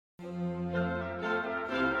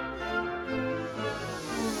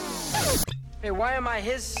Hey, why am I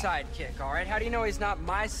his sidekick, all right? How do you know he's not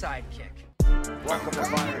my sidekick? Welcome to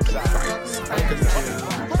Fireside. Welcome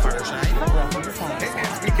to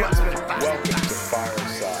Fireside. Welcome to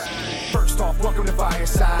Fireside. First off, welcome to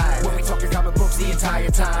Fireside. When we talking comic books the entire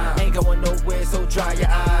time. Ain't going nowhere, so dry your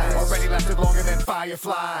eyes. Already lasted longer than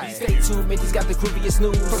Firefly. Stay tuned, Mitch's got the grooviest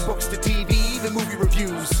news. From books to TV, the movie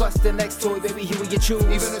reviews. Plus the next toy, baby, here we you choose.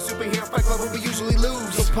 Even a superhero fight club where we usually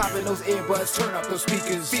lose. So pop in those earbuds, turn up those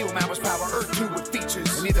speakers. Feel Mama's power, Earth 2 with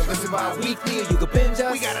features. And either listen bi-weekly or you can binge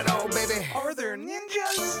us. We got it all, baby. Are there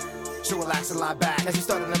ninjas? So relax and lie back as we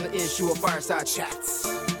start another issue of Fireside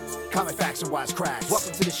Chats. Comic facts and wise cracks.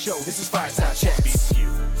 Welcome to the show. This is Fireside Chats.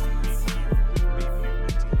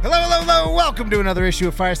 Hello. Welcome to another issue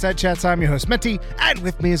of Fireside Chats. I'm your host, Menti, and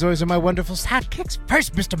with me as always are my wonderful sidekicks.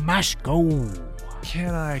 First, Mr. Mashko.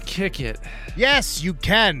 Can I kick it? Yes, you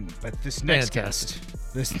can, but this next guest.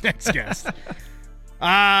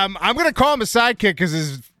 I'm going to call him a sidekick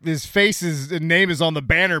because his face and name is on the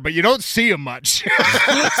banner, but you don't see him much.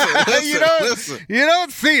 Listen. You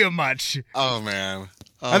don't see him much. Oh, man.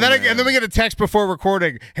 And then we get a text before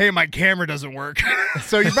recording, hey, my camera doesn't work.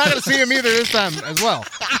 So you're not going to see him either this time as well.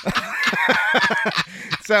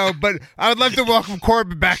 But I would love to welcome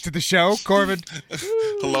Corbin back to the show. Corbin.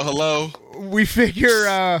 Hello. We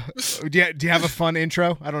figure, do you have a fun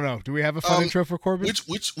intro? I don't know. Do we have a fun intro for Corbin? Which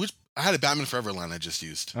I had a Batman Forever line I just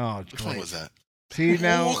used. Oh, which one was that? See,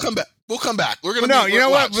 now We'll come back. We're gonna. No, you know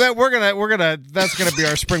what? We're gonna. That's gonna be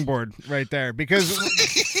our springboard right there because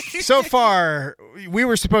so far we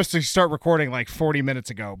were supposed to start recording like 40 minutes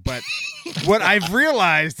ago, but what I've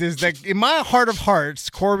realized is that in my heart of hearts,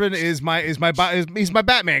 Corbin is my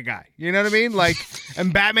Batman guy. You know what I mean? Like,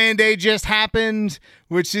 and Batman Day just happened,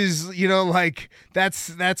 which is like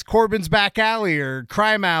that's Corbin's back alley or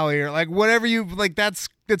crime alley or like whatever you like. That's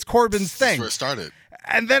Corbin's thing. That's where it started.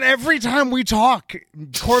 And then every time we talk,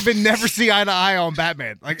 Corbin never see eye to eye on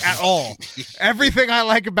Batman, like at all. Everything I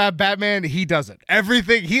like about Batman, he doesn't.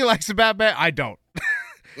 Everything he likes about Batman, I don't.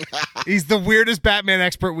 He's the weirdest Batman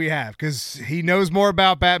expert we have because he knows more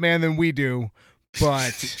about Batman than we do,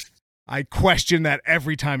 but I question that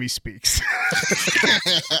every time he speaks.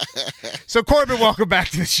 So Corbin, welcome back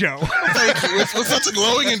to the show. Thank you. With such a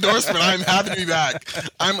glowing endorsement, I'm happy to be back.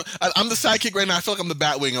 I'm the sidekick right now. I feel like I'm the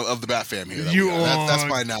Batwing of the Bat family. That's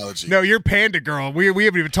my analogy. No, you're Panda Girl. We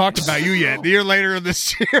haven't even talked about you yet. You're later in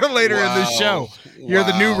this. You're later in this show. You're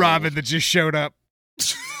the new Robin that just showed up.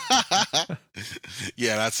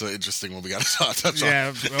 Yeah, that's an interesting one we got to touch on.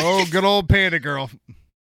 Yeah. Oh, good old Panda Girl.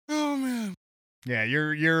 Oh man. Yeah,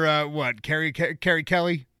 you're what? Carrie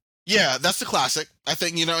Kelly. Yeah, that's the classic. I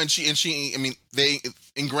think and she. I mean, they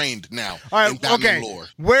ingrained now. All right, in Batman okay. lore.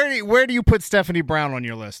 Where do you put Stephanie Brown on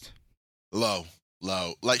your list? Low.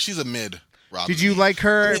 Like she's a mid Robin. Did you like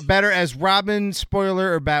her better as Robin,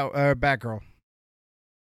 spoiler, or Batgirl?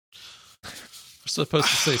 You're supposed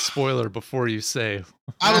to say spoiler before you say.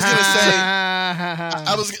 I was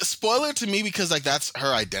gonna say. Spoiler to me because like that's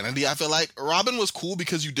her identity. I feel like Robin was cool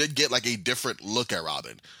because you did get like a different look at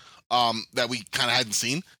Robin. That we kind of hadn't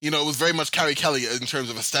seen. It was very much Carrie Kelly in terms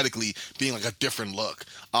of aesthetically being like a different look.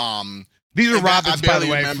 These are Robins, by the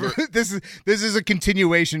way. This is a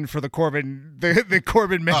continuation for the Corbin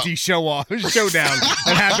Menti showdown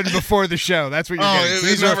that happened before the show. That's what you're getting.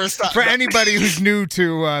 These are for anybody who's new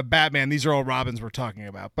to Batman. These are all Robins we're talking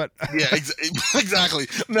about. But yeah, exactly.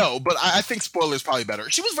 No, but I think spoiler is probably better.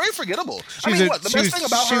 She was very forgettable. The best thing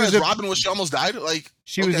about her as Robin was she almost died. Like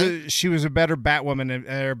she was a better Batwoman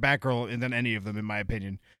or Batgirl than any of them, in my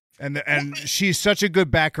opinion. And she's such a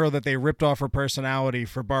good Batgirl that they ripped off her personality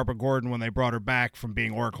for Barbara Gordon when they brought her back from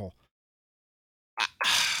being Oracle.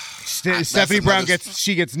 Stephanie Brown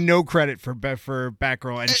gets no credit for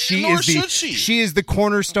Batgirl, and she is the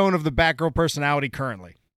cornerstone of the Batgirl personality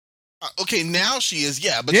currently. Okay, now she is,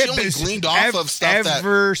 but she only gleaned off of stuff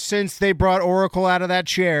ever since they brought Oracle out of that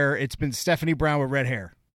chair. It's been Stephanie Brown with red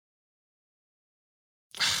hair.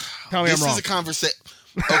 Tell me I'm wrong. This is a conversation.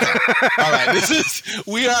 Okay. All right.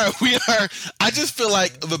 We are. I just feel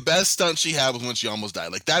like the best stunt she had was when she almost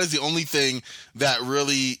died. Like that is the only thing that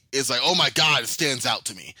really is like, oh my God, it stands out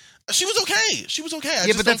to me. She was okay.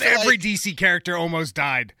 But that's every DC character almost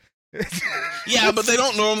died. Yeah, but they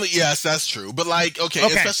don't normally. Yes, that's true. But like, okay.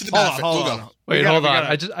 Especially the Batman. Hold on. Wait, hold on.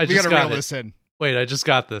 I just got this in. Wait, I just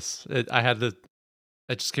got this. I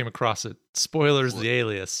just came across it. Spoilers, the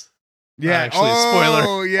Alias. Yeah. Spoiler.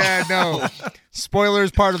 Oh, yeah, no.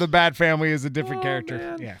 Spoilers part of the Bat family is a different character.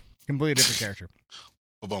 Man. Yeah, completely different character.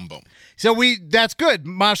 Boom, boom. So that's good.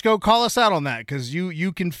 Moshko, call us out on that because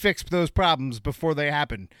you can fix those problems before they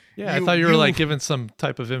happen. Yeah, I thought you were like giving some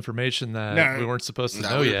type of information that we weren't supposed to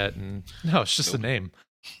know yet, and no, it's just a name.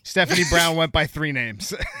 Stephanie Brown went by 3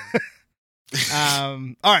 names.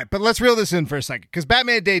 All right, but let's reel this in for a second because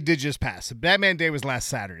Batman Day did just pass. Batman Day was last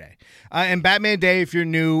Saturday, and Batman Day, if you're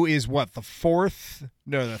new, is what, the 4th?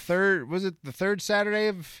 No, the 3rd. Was it the 3rd Saturday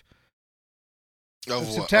of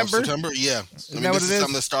September? September, yeah. I mean, this is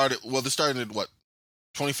something that started. Well, this started in what,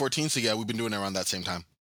 2014. So yeah, we've been doing it around that same time.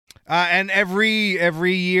 And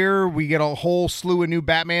every year we get a whole slew of new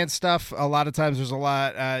Batman stuff. A lot of times there's a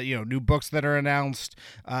lot, new books that are announced,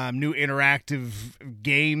 new interactive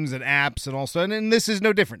games and apps, and also, and this is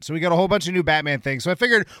no different. So we got a whole bunch of new Batman things. So I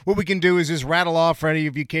figured what we can do is just rattle off for any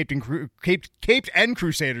of you Caped and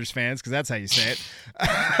Crusaders fans, because that's how you say it.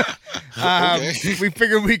 We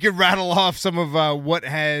figured we could rattle off some of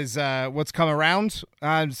what's come around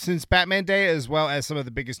since Batman Day, as well as some of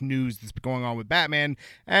the biggest news that's been going on with Batman.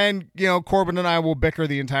 And, Corbin and I will bicker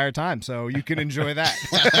the entire time, so you can enjoy that.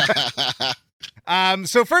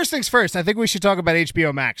 So first things first, I think we should talk about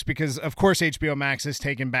HBO Max because, of course, HBO Max has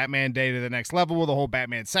taken Batman Day to the next level with a whole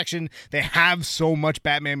Batman section. They have so much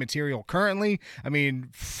Batman material currently. I mean,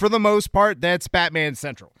 for the most part, that's Batman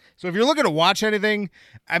Central. So if you're looking to watch anything,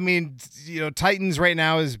 I mean, Titans right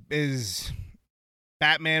now is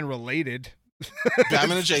Batman related.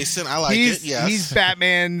 Batman adjacent. I like it. Yes. He's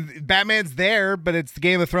Batman. Batman's there, but it's the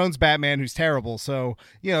Game of Thrones Batman who's terrible. So,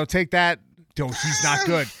 take that. No, he's not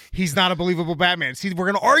good. He's not a believable Batman. See,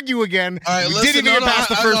 we're going to argue again. All right, we didn't even get past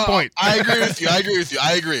the first point. I agree with you.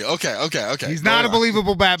 I agree. Okay. He's not a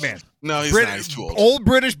believable Batman. No, he's not. He's too old. Old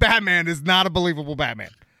British Batman is not a believable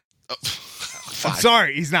Batman. I'm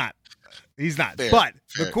sorry, he's not. He's not. Fair, but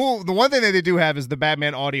fair. The one thing that they do have is the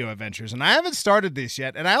Batman audio adventures. And I haven't started this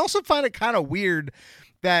yet. And I also find it kind of weird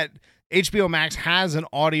that HBO Max has an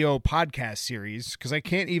audio podcast series because I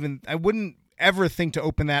wouldn't ever think to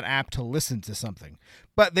open that app to listen to something.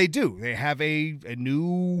 But they do. They have a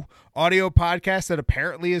new audio podcast that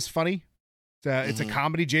apparently is funny. It's a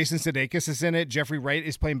comedy. Jason Sudeikis is in it. Jeffrey Wright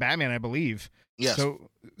is playing Batman, I believe. Yes.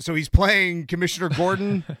 So he's playing Commissioner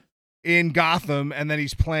Gordon in Gotham, and then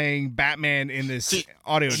he's playing Batman in this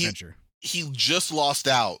audio adventure. He just lost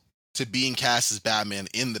out to being cast as Batman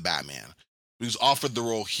in the Batman. He was offered the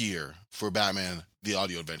role here for Batman, the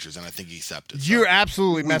audio adventures, and I think he accepted. So you're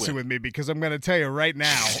absolutely messing with me because I'm going to tell you right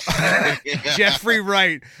now, Jeffrey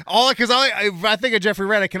Wright. Because I think of Jeffrey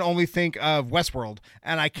Wright, I can only think of Westworld,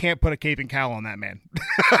 and I can't put a cape and cowl on that man.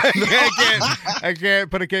 I can't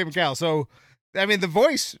put a cape and cowl. So, I mean, the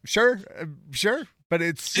voice, sure. But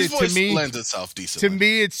his voice to me lends itself decently. To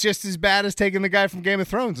me, it's just as bad as taking the guy from Game of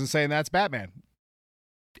Thrones and saying that's Batman.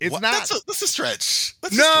 It's not. That's a stretch.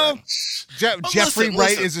 Jeffrey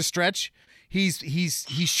Wright is a stretch. He's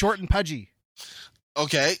short and pudgy.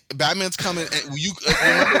 Okay, Batman's coming. And you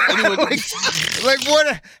like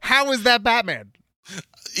what? How is that Batman?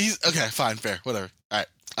 He's okay. Fine, fair, whatever. All right,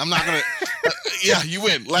 I'm not gonna. Yeah, you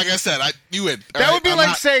win. Like I said, you win. That would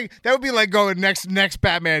be like going next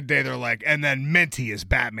Batman Day. They're like, and then Minty is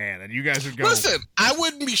Batman, and you guys would go. Listen, I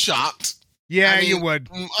wouldn't be shocked. Yeah, you would.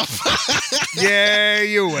 Yeah,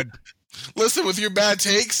 you would. Listen, with your bad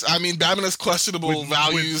takes, I mean, Batman has questionable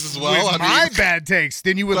values as well. With my bad takes,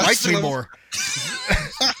 then you would like me more.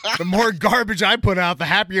 The more garbage I put out, the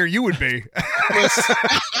happier you would be.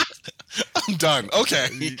 I'm done. Okay.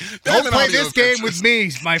 Don't play this game with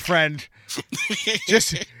me, my friend.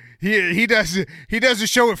 Just he does a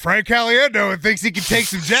show with Frank Caliendo and thinks he can take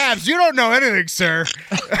some jabs. You don't know anything, sir.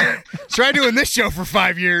 Try doing this show for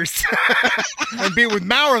 5 years and be with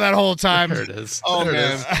Maurer that whole time. There it is. Oh,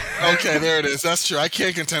 man. Okay, there it is. That's true. I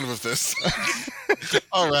can't contend with this.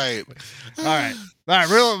 All right.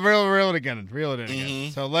 Reel it again.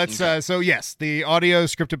 Mm-hmm. So let's. So yes, the audio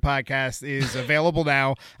scripted podcast is available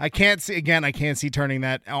now. I can't see turning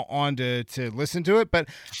that on to listen to it, but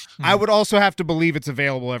I would also have to believe it's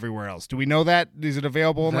available everywhere else. Do we know that? Is it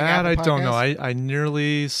available on that? I don't know. I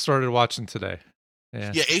nearly started watching today.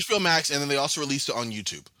 Yeah, HBO Max, and then they also released it on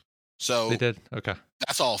YouTube. So they did. Okay,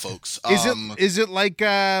 that's all, folks. Is it like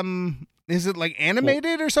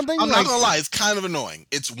animated or something? I'm not gonna lie, it's kind of annoying.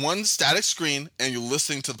 It's one static screen and you're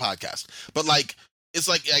listening to the podcast. But it's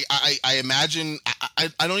like I imagine I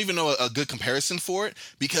don't even know a good comparison for it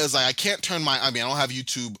because I can't turn I don't have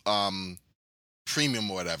YouTube Premium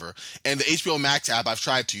or whatever. And the HBO Max app, I've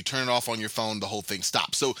tried to. You turn it off on your phone, the whole thing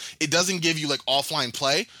stops. So it doesn't give you offline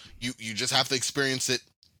play. You just have to experience it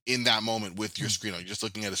in that moment with your screen. You're just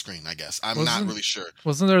looking at a screen, I guess. I'm not really sure.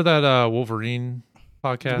 Wasn't there that Wolverine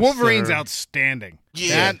podcast? Wolverine's outstanding.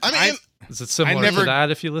 Yeah, Is it similar never- to that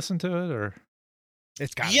if you listen to it, or?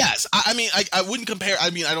 It's got Yes, I mean, I wouldn't compare. I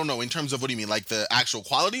mean, I don't know in terms of what do you mean, like the actual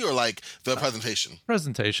quality or like the presentation.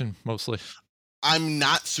 Presentation, mostly. I'm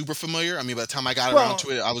not super familiar. I mean, by the time I got Well- around to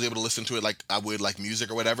it, I was able to listen to it like I would like music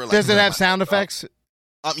or whatever. Like, Does it have sound effects?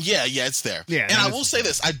 Yeah, it's there. Yeah, and I that's- will say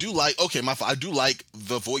this: I do like. Okay, I do like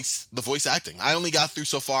the voice acting. I only got through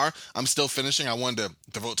so far. I'm still finishing. I wanted to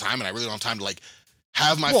devote time, and I really don't have time to like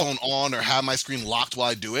have my phone on or have my screen locked while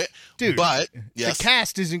I do it. Dude, but yes, The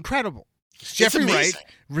cast is incredible. Jeffrey Wright,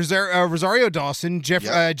 amazing. Rosario Dawson,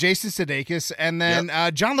 Yep. Jason Sudeikis, and then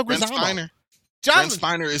John Brent Leguizamo. Spiner. John Brent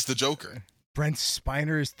Spiner is the Joker Brent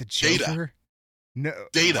Spiner is the Data. Joker. No,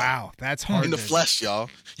 Data. Wow, that's hard. in the to- flesh, y'all.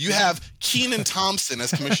 You have Keenan Thompson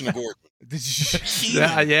as Commissioner Gordon. Did you-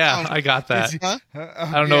 Yeah, I got that. Huh?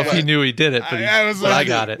 I don't know if he knew he did it, but, I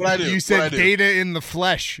got it. What I do? You What I said do? data in the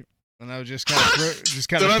flesh, and that was just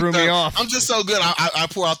kind of threw me off. I'm just so good. I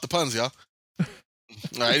pour out the puns, y'all. All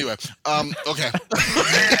right. Anyway, okay.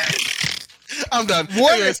 I'm done.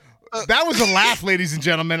 What? Anyways, That was a laugh, ladies and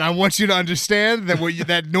gentlemen. I want you to understand that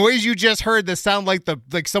that noise you just heard that sounded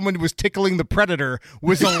like someone was tickling the predator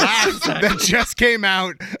was a laugh that just came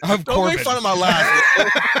out of don't Corbin. make fun of my laugh.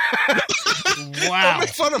 Wow. Don't make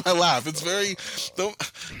fun of my laugh. It's very.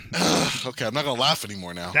 Okay, I'm not gonna laugh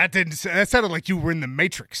anymore now. That sounded like you were in the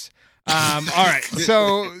Matrix. All right.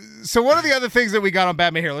 So one of the other things that we got on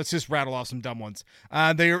Batman here, let's just rattle off some dumb ones.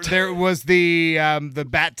 There was the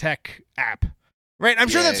BatTech app. Right, I'm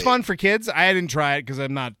sure that's Yay. fun for kids. I didn't try it because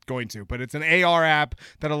I'm not going to, but it's an AR app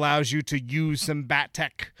that allows you to use some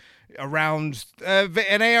BatTech around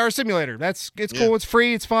an AR simulator. It's cool. It's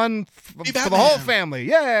free. It's fun for the Batman. whole family.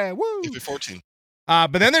 Yeah, woo! If you're 14.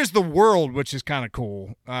 But then there's the World, which is kind of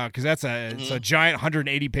cool because it's a giant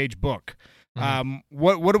 180-page book.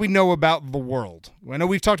 What do we know about the World? I know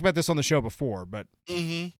we've talked about this on the show before, but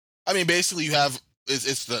I mean, basically, you have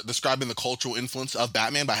it's describing the cultural influence of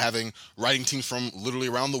Batman by having writing teams from literally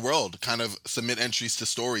around the world kind of submit entries to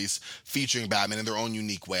stories featuring Batman in their own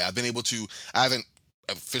unique way. I haven't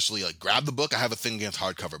officially like grabbed the book. I have a thing against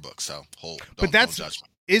hardcover books, so don't judge me.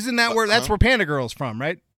 Isn't that where that's where Panda Girl's from,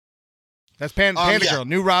 right? That's Panda yeah. Girl.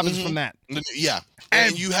 New Robin's from that. Yeah,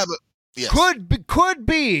 And you have a yes. Could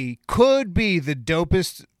be the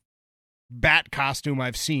dopest bat costume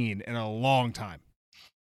I've seen in a long time.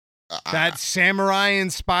 That samurai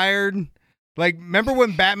inspired, like, remember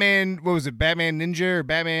when Batman? What was it? Batman Ninja or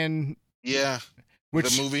Batman? Yeah,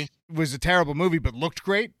 which the movie was a terrible movie, but looked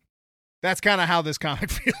great. That's kind of how this comic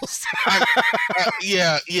feels.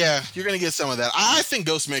 yeah, you're gonna get some of that. I think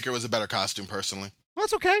Ghostmaker was a better costume, personally. Well,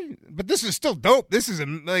 that's okay, but this is still dope. This is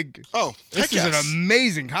this is an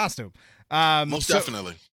amazing costume. Most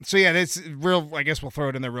definitely. So yeah, that's real. I guess we'll throw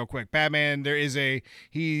it in there real quick. Batman.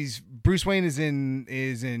 Bruce Wayne is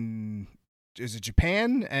in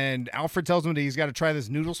Japan, and Alfred tells him that he's got to try this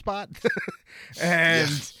noodle spot,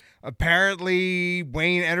 and apparently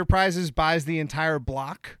Wayne Enterprises buys the entire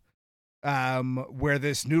block where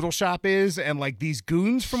this noodle shop is, and like these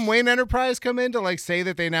goons from Wayne Enterprise come in to like say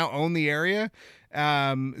that they now own the area.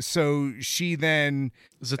 So she then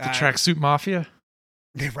is it the Tracksuit Mafia?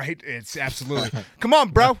 Right, it's absolutely. Come on,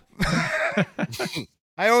 bro.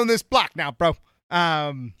 I own this block now, bro.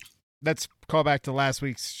 Let's call back to last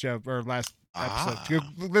week's show or last episode.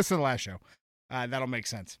 Listen to the last show. That'll make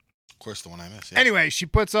sense. Of course, the one I missed. Yeah. Anyway, she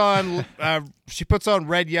puts on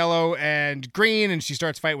red, yellow, and green, and she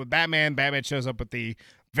starts fighting with Batman. Batman shows up with the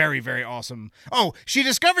very, very awesome. Oh, she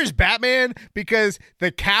discovers Batman because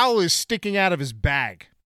the cowl is sticking out of his bag.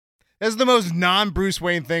 That's the most non-Bruce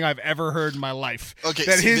Wayne thing I've ever heard in my life. Okay,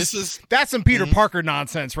 that's some Peter Parker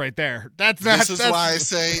nonsense right there. This is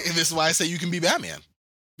why I say you can be Batman.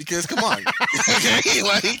 Because come on, okay,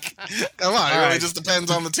 like come on, it really just depends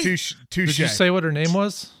on the team. Touche. Did you say what her name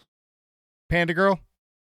was? Panda Girl?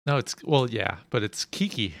 No, but it's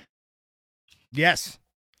Kiki. Yes.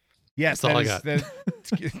 That's all I got.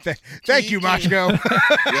 Thank you, Machko.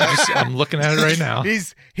 I'm looking at it right now.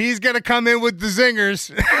 He's gonna come in with the zingers.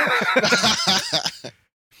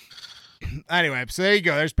 Anyway, so there you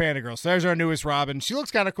go. There's Panda Girl. So there's our newest Robin. She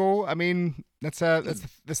looks kind of cool. I mean, that's the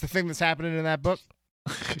thing that's happening in that book.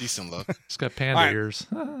 Decent look. It's got panda ears.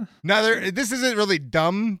 This isn't really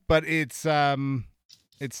dumb, but it's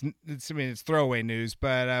throwaway news,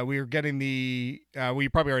 but we were getting we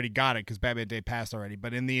probably already got it because Batman Day passed already,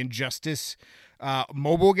 but in the Injustice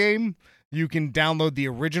mobile game, you can download the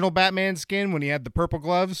original Batman skin when he had the purple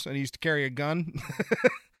gloves and he used to carry a gun.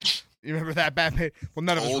 You remember that Batman? Well,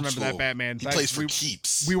 none of us remember that Batman. He plays for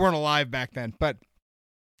keeps. We weren't alive back then, but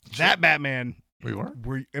that Batman... We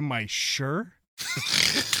weren't? Am I sure?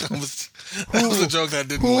 That was a joke that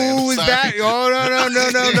didn't land. Who is Sorry. that?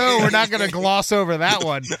 Oh, no. We're not going to gloss over that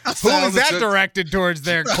one. Who is that directed towards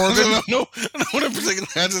there, Corbin? No one in particular.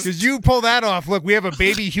 Because you pull that off. Look, we have a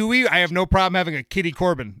baby Huey. I have no problem having a kitty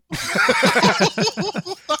Corbin.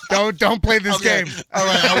 Don't play this game. All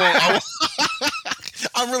right, I won't.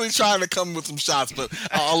 I'm really trying to come with some shots, but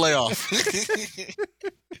I'll lay off.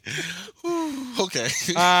 Okay.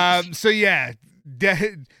 So yeah,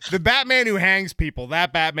 the Batman who hangs people.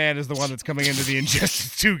 That Batman is the one that's coming into the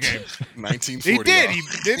Injustice 2 game. 1940. He did. He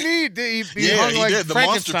didn't he? He hung like did. The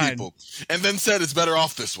monster Frankenstein. people, and then said it's better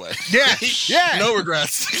off this way. Yeah. No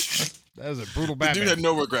regrets. That was a brutal The dude Batman. had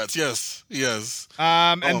no regrets. Yes.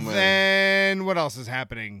 And man. then what else is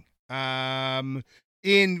happening? In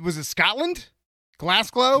was it Scotland?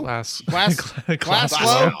 Glasgow? Glasgow?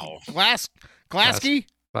 Glasky?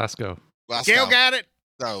 Glasgow. Gail got it.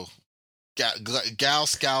 No. Gal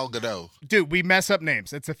Scal Godot. Dude, we mess up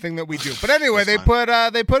names. It's a thing that we do. But anyway,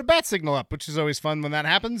 That's they put a bat signal up, which is always fun when that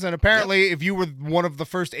happens. And apparently, if you were one of the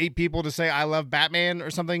first 8 people to say "I love Batman"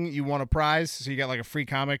 or something, you won a prize. So you got like a free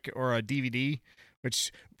comic or a DVD.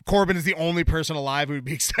 Which Corbin is the only person alive who would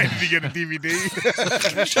be excited to get a DVD.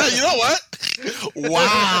 You know what?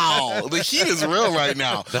 Wow, the heat is real right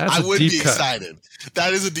now. That's I a would be deep cut. excited.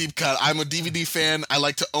 That is a deep cut. I'm a DVD fan. I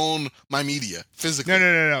like to own my media physically.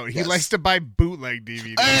 No. He Yes. likes to buy bootleg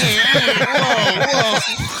DVDs. Hey,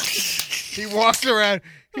 whoa. He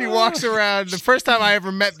walks around. The first time I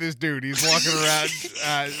ever met this dude, he's walking around.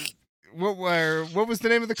 What was the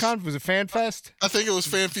name of the con? Was it Fan Fest? I think it was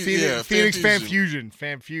Fan Fusion. Phoenix Fan Fusion.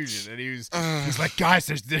 And he's like, guys,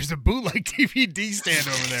 there's a bootleg DVD stand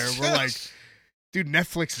over there. And we're like, dude,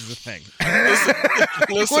 Netflix is a thing.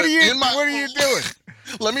 Listen, What are you doing?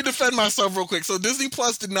 Let me defend myself real quick. So Disney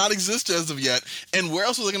Plus did not exist as of yet, and where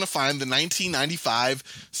else was I going to find the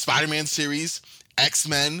 1995 Spider-Man series?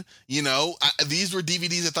 X-Men, these were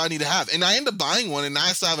DVDs I thought I needed to have. And I ended up buying one, and now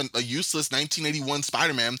I still have a useless 1981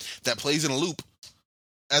 Spider-Man that plays in a loop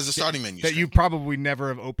as a starting menu. That you probably never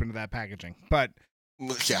have opened that packaging. But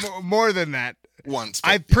Yeah, more than that, once. But,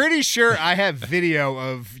 I'm pretty sure I have video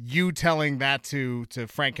of you telling that to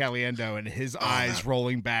Frank Caliendo and his eyes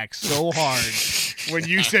rolling back so hard when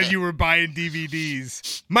you said you were buying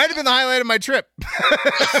DVDs. Might have been the highlight of my trip.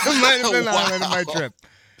 Might have been the highlight of my trip.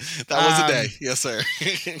 That was a day. Yes, sir.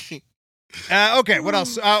 Okay, what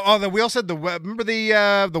else? We also had remember the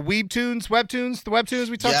webtoons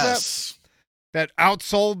we talked Yes. about that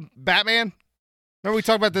outsold Batman. Remember we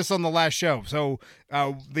talked about this on the last show. So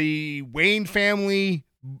the Wayne family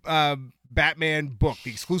Batman book,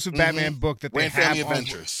 the exclusive Batman book that they Wayne have Family on-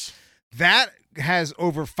 Adventures. that has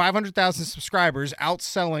over 500,000 subscribers,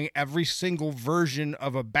 outselling every single version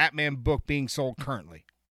of a Batman book being sold currently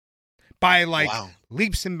by Wow.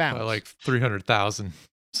 leaps and bounds. By like 300,000.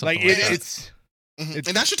 It's And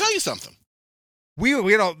that should tell you something. we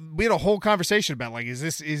had a whole conversation about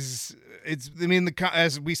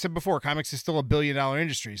as we said before, comics is still $1 billion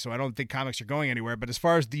industry, so I don't think comics are going anywhere. But as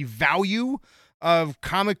far as the value of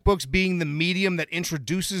comic books being the medium that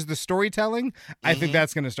introduces the storytelling, I think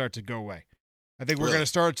that's going to start to go away. I think we're Really? going to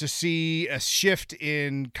start to see a shift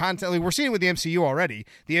in content. Like we're seeing it with the MCU already.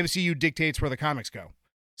 The MCU dictates where the comics go.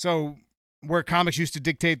 So where comics used to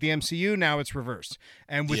dictate the MCU, now it's reversed.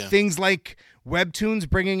 And with things like webtoons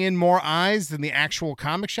bringing in more eyes than the actual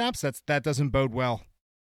comic shops, that doesn't bode well.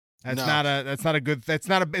 It's not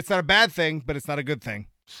a bad thing, but it's not a good thing.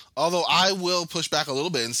 Although I will push back a little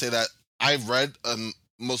bit and say that I've read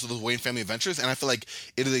most of the Wayne Family Adventures, and I feel like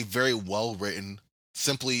it is a very well written,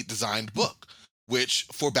 simply designed book, which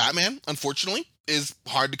for Batman, unfortunately, is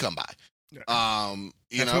hard to come by.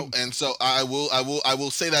 And so I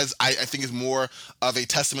will say that I think is more of a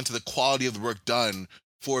testament to the quality of the work done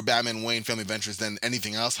for Batman Wayne Family Adventures than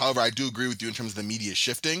anything else. However, I do agree with you in terms of the media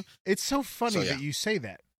shifting. It's so funny So, yeah. that you say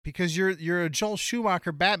that because you're a Joel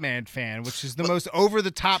Schumacher Batman fan, which is the most over the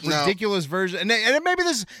top, ridiculous version. And maybe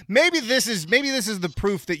this is the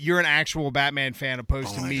proof that you're an actual Batman fan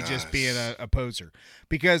opposed to me just being a poser.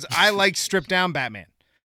 Because I like stripped down Batman.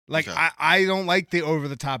 Like I don't like the over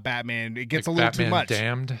the top Batman. It gets like a little Batman too much.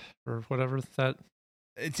 Damned or whatever that.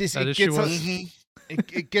 It just that it issue gets was?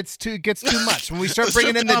 it gets too much when we start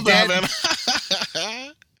bringing in the dead.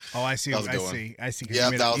 Batman. Oh, I see. That was a good I see. Yeah,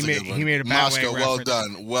 that was a good one. He made a Batman Moscow, well reference.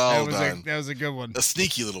 done. Well done. That was a good one. A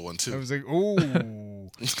sneaky little one, too. That was like, ooh.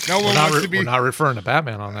 No one We're not, wants to be. we're not referring to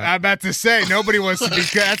Batman on that. I'm about to say nobody wants to be.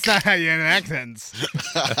 That's not how you enact sentence.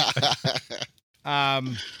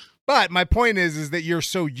 But my point is that you're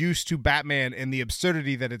so used to Batman and the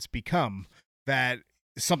absurdity that it's become that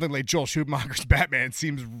something like Joel Schumacher's Batman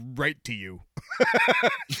seems right to you.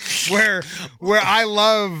 where I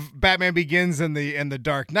love Batman Begins and the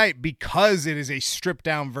Dark Knight because it is a stripped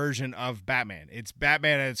down version of Batman. It's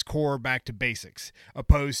Batman at its core, back to basics,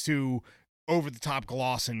 opposed to over the top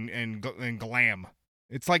gloss and glam.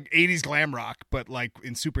 It's like 80s glam rock, but like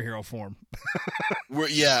in superhero form. We're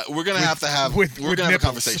gonna have to have with a nipples.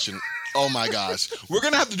 conversation. Oh my gosh, we're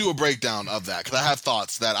gonna have to do a breakdown of that because I have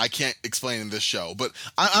thoughts that I can't explain in this show. But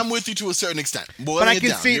I'm with you to a certain extent. But I can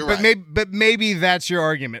down. see, You're but right. maybe that's your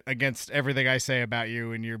argument against everything I say about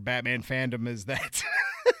you and your Batman fandom is that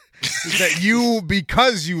is that you,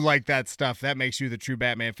 because you like that stuff, that makes you the true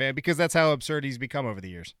Batman fan, because that's how absurd he's become over the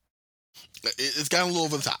years. It's gotten a little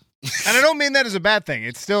over the top. And I don't mean that as a bad thing.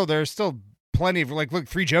 There's still plenty of, like, look,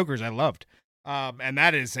 Three Jokers I loved. And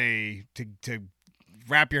that is to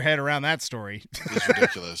wrap your head around that story. It's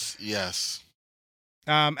ridiculous. Yes.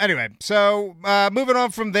 Anyway, so moving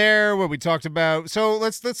on from there, what we talked about. So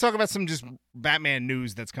let's talk about some just Batman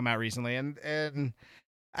news that's come out recently. And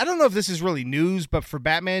I don't know if this is really news, but for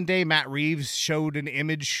Batman Day, Matt Reeves showed an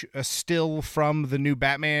image, a still from the new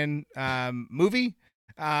Batman movie.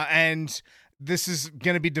 And this is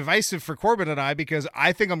going to be divisive for Corbin and I, because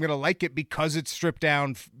I think I'm going to like it because it's stripped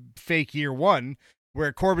down fake Year One,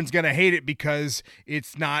 where Corbin's going to hate it because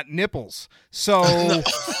it's not nipples. So,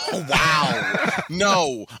 Wow.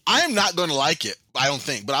 No, I am not going to like it, I don't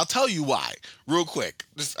think. But I'll tell you why. Real quick.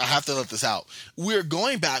 I have to let this out. We're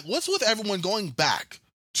going back. What's with everyone going back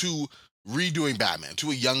to redoing Batman,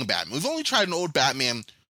 to a young Batman? We've only tried an old Batman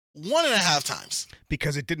 1.5 times.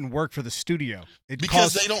 because it didn't work for the studio.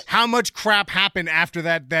 Because they don't. How much crap happened after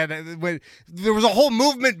that? When there was a whole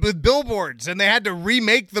movement with billboards, and they had to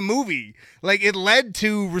remake the movie. Like, it led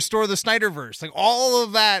to restore the Snyderverse. Like, all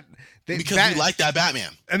of that. Because we like that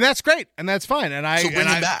Batman, and that's great, and that's fine. And so bring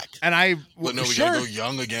him back. And but no, we gotta go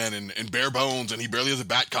young again and bare bones, and he barely has a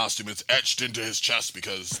bat costume. It's etched into his chest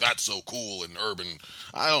because that's so cool and urban.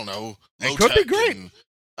 I don't know. It could be great.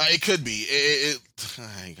 It could be.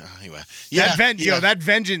 Anyway, yeah, that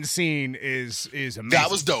vengeance scene is amazing.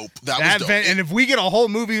 That was dope. That was dope. And if we get a whole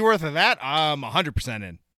movie worth of that, I'm 100%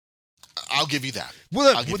 in. I'll give you that.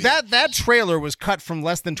 Well, look, that trailer was cut from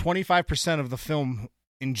less than 25% of the film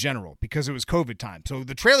in general because it was COVID time. So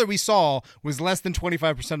the trailer we saw was less than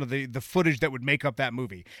 25% of the footage that would make up that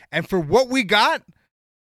movie. And for what we got,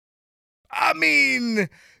 I mean,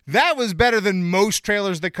 that was better than most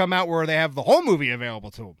trailers that come out where they have the whole movie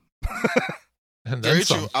available to them. And Very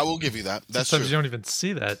true. I will give you that. That's sometimes true. you don't even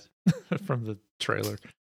see that from the trailer.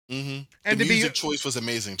 Mm-hmm. And the to music choice was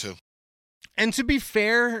amazing too. And to be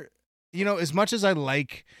fair, you know, as much as I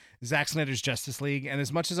like Zack Snyder's Justice League, and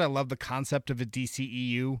as much as I love the concept of a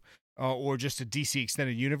DCEU or just a DC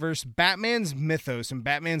extended universe, Batman's mythos and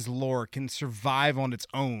Batman's lore can survive on its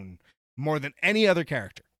own more than any other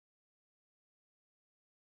character.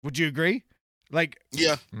 Would you agree? Like,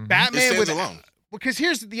 yeah, Batman it with stands alone. Because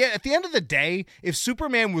at the end of the day, if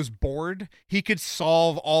Superman was bored, he could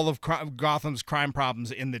solve all of Gotham's crime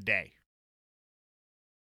problems in the day.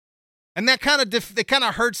 And that kind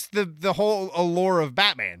of hurts the whole allure of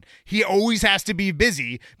Batman. He always has to be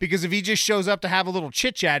busy because if he just shows up to have a little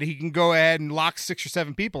chit chat, he can go ahead and lock 6 or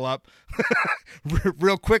 7 people up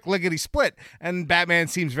real quick, lickety split, and Batman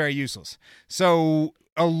seems very useless. So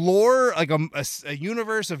a lore, like a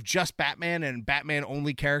universe of just Batman and Batman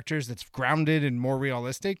only characters that's grounded and more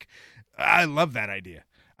realistic, I love that idea.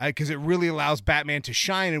 Because it really allows Batman to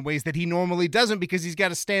shine in ways that he normally doesn't because he's got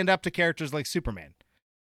to stand up to characters like Superman.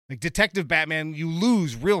 Like Detective Batman, you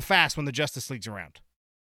lose real fast when the Justice League's around.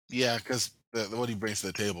 Yeah, because what he brings to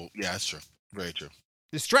the table. Yeah, that's true. Very true.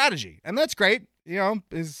 The strategy, and that's great. You know,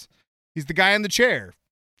 he's the guy in the chair.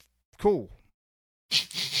 Cool.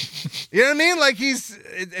 You know what I mean? Like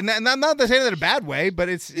and I'm not saying that in a bad way, but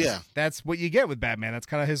that's what you get with Batman. That's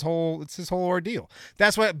kind of his whole ordeal.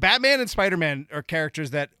 That's why Batman and Spider-Man are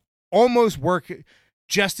characters that almost work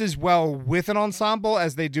just as well with an ensemble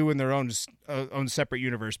as they do in their own separate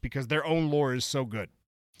universe because their own lore is so good.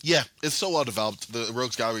 Yeah, it's so well developed. The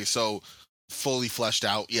Rogues Gallery is so fully fleshed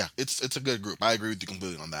out. Yeah, it's a good group. I agree with you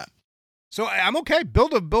completely on that. So I'm okay.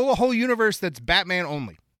 Build a whole universe that's Batman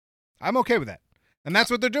only. I'm okay with that. And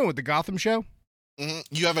that's what they're doing with the Gotham show. Mm-hmm.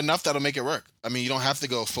 You have enough that'll make it work. I mean, you don't have to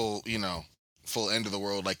go full end of the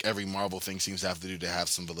world like every Marvel thing seems to have to do to have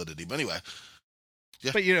some validity. But anyway.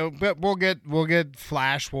 Yeah. But we'll get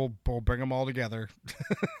Flash. We'll bring them all together.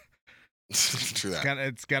 True that.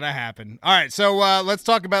 It's gonna happen. All right, so let's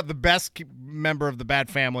talk about the best member of the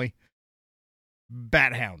Bat family,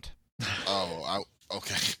 Bat Hound. Oh,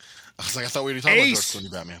 okay. I was like, I thought we were talking about George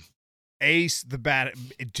Clooney Batman. Ace the Bat.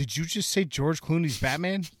 Did you just say George Clooney's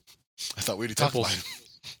Batman? I thought we already talked about it.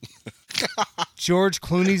 George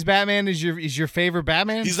Clooney's Batman is your favorite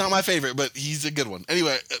Batman? He's not my favorite, but he's a good one.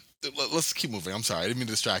 Anyway, let's keep moving. I'm sorry, I didn't mean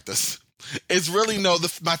to distract us. It's really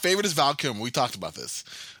my favorite is Val Kilmer. We talked about this.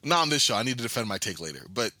 Not on this show. I need to defend my take later.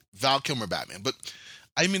 But Val Kilmer Batman. But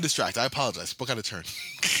I didn't mean to distract. I apologize. Spoke out of turn.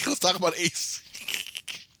 Let's talk about Ace.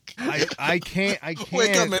 I can't.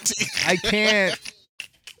 Wake up, Minty. I can't.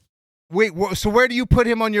 Wait. So where do you put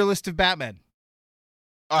him on your list of Batman?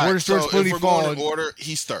 All right, where does George Clooney if we're fall? going in order,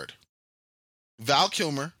 he's third. Val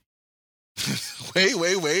Kilmer.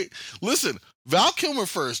 Wait. Listen, Val Kilmer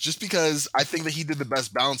first, just because I think that he did the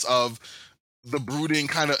best balance of the brooding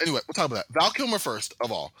kind of. Anyway, we'll talk about that. Val Kilmer first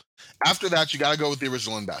of all. After that, you got to go with the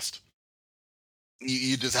original and best.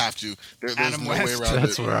 You just have to. There's Adam no West. way around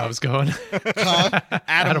That's it. where I was going. Huh?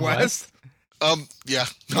 Adam West. Yeah.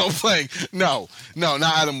 No playing. No, not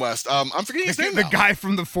Adam West. I'm forgetting his name The now. guy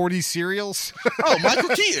from the 40 serials. Oh, Michael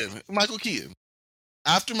Keaton.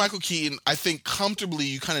 After Michael Keaton, I think comfortably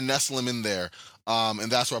you kind of nestle him in there,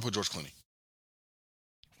 and that's where I put George Clooney.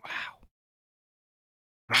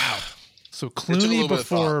 Wow. So took a little Clooney bit of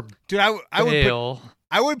before Dude, I would Bale.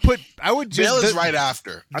 I would just Bale is right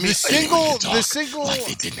after. I mean, the single like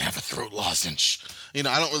they didn't have a throat lozenge. I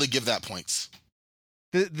don't really give that points.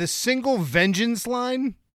 the single vengeance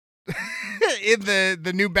line in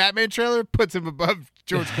the new Batman trailer puts him above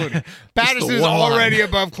George Clooney. Patterson is one line. already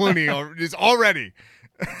above Clooney. Is already.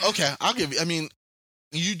 Okay, I'll give you. I mean,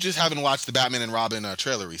 you just haven't watched the Batman and Robin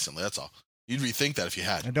trailer recently. That's all. You'd rethink that if you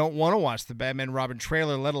had. I don't want to watch the Batman Robin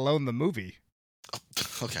trailer, let alone the movie.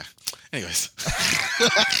 Okay. Anyways.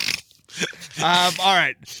 All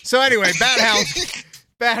right. So anyway, Bat Hound,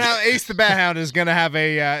 Ace the Bat Hound is gonna have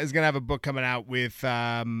a book coming out with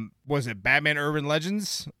was it Batman Urban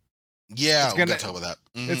Legends? Yeah, It's we're gonna- going to talk about that.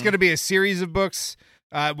 It's Mhm. going to be a series of books.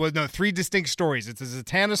 Three distinct stories. It's a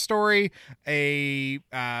Zatanna story, a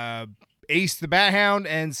Ace the Bat Hound,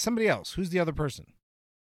 and somebody else. Who's the other person?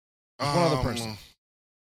 There's one other person.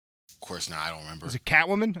 Of course, I don't remember. Is it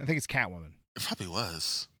Catwoman? I think it's Catwoman. It probably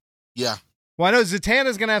was. Yeah. Well, I know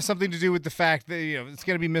Zatanna's going to have something to do with the fact that it's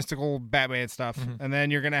going to be mystical Batman stuff, Mhm. and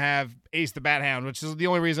then you're going to have Ace the Bat Hound, which is the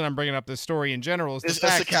only reason I'm bringing up this story in general. Is It's the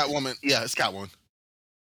the fact Catwoman. Yeah, it's Catwoman.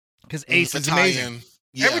 because Ace It's is a amazing. tie-in.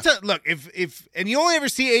 Yeah. Every time, look, if and you only ever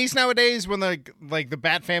see Ace nowadays when like the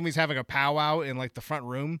Bat family's having a powwow in like the front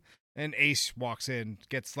room, and Ace walks in,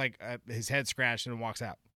 gets like his head scratched, and walks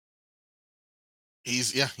out. He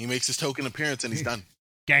makes his token appearance and he's done.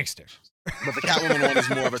 Gangster. But the Catwoman one is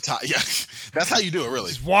more of a tie. Yeah, that's how you do it, really.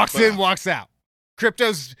 Just walks But- in, walks out.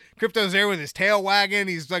 Crypto's there with his tail wagging.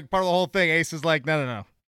 He's like part of the whole thing. Ace is like, no.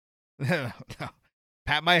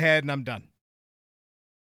 Pat my head and I'm done.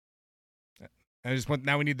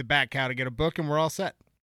 Now we need the Bat Cow to get a book and we're all set.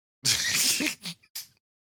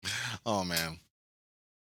 Oh man,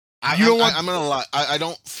 You don't want- I'm gonna lie. I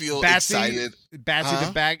don't feel Batsy? excited. Batsy Huh?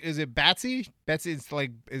 the Bat. Is it Batsy? Betsy.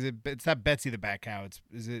 It's not Betsy the Bat Cow.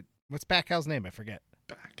 What's Bat Cow's name? I forget.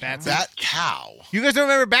 Batsy. Bat Cow. You guys don't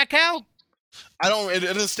remember Bat Cow? I don't. It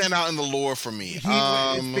doesn't stand out in the lore for me. It's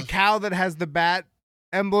the cow that has the bat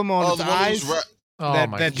emblem on its the one eyes. who's Oh that,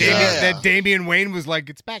 my that, god. Yeah. that Damian Wayne was like,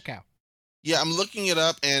 it's Bat Cow. yeah, I'm looking it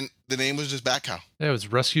up, and the name was just Bat Cow. Yeah, it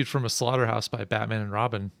was rescued from a slaughterhouse by Batman and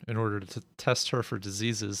Robin in order to test her for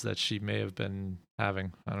diseases that she may have been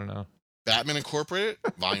having. I don't know. Batman Incorporated,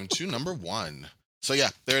 Volume 2, Number 1. So yeah,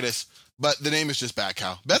 there it is. But the name is just Bat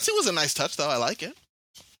Cow. Betsy was a nice touch, though. I like it.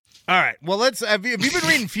 All right. Well, have you been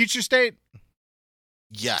reading Future State?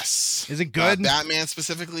 Yes. Is it good? Batman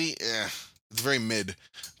specifically, it's very mid,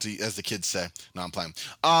 as the kids say. No, I'm playing.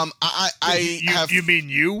 You mean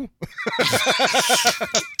you?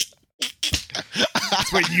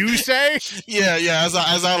 That's what you say? Yeah. As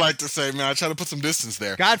I like to say, man, I try to put some distance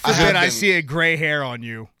there. God have forbid I been- see a gray hair on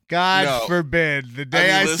you. God No. forbid the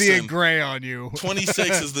day I, mean, see a listen. gray on you.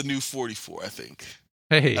 26 is the new 44, I think.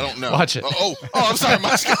 Hey, I don't know. watch it. I'm sorry.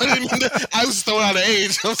 I was throwing out an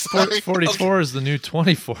age. I'm sorry. 44 is the new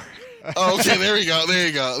 24. Oh, okay, there you go.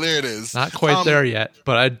 There it is. Not quite there yet,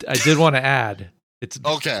 but I did want to add it's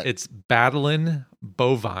Okay. Battling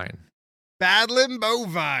Bovine. Battling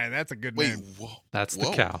Bovine. That's a good Wait, name. whoa. That's the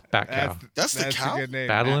Whoa. cow. Bat cow. That's the cow? a good name.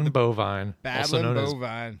 Battling Bovine. Also Battling known as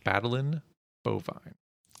Bovine. Battling Bovine.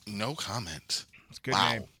 No comment. It's a good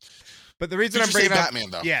Wow. name. But the reason Future I'm bringing State up Batman,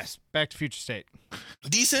 though. yes, Back to Future State.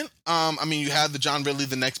 Decent. I mean, you have the John Ridley,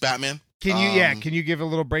 the next Batman. Can you give a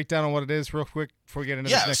little breakdown on what it is real quick before we get into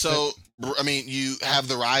this Yeah. next So, I mean, you have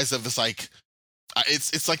the rise of this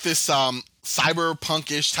it's like this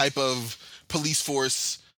cyberpunkish type of police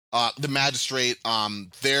force. The magistrate,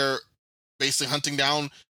 they're basically hunting down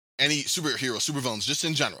any superheroes, supervillains, just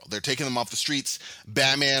in general. They're taking them off the streets.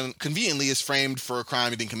 Batman conveniently is framed for a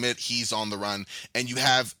crime he didn't commit. He's on the run. And you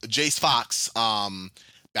have Jace Fox,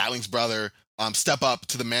 Batwing's brother, step up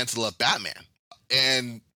to the mantle of Batman.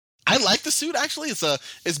 And I like the suit, actually.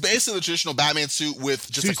 It's basically the traditional Batman suit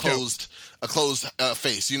with just a closed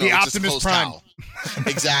face. You know, the it's Optimus just a closed Prime. cowl.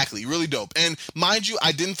 Exactly, really dope. And mind you,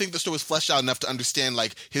 I didn't think the story was fleshed out enough to understand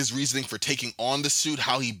like his reasoning for taking on the suit,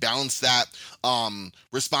 how he balanced that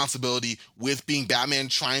responsibility with being Batman,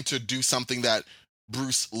 trying to do something that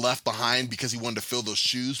Bruce left behind because he wanted to fill those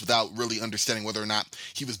shoes without really understanding whether or not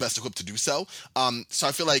he was best equipped to do so. So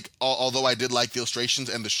I feel like although I did like the illustrations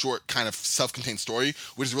and the short kind of self-contained story,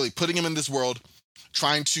 which is really putting him in this world,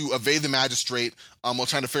 trying to evade the magistrate while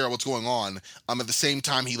trying to figure out what's going on. At the same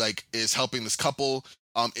time, he like is helping this couple.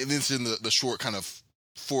 And it's in the short kind of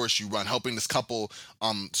 4-issue run, helping this couple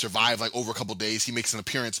survive like over a couple days. He makes an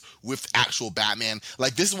appearance with actual Batman.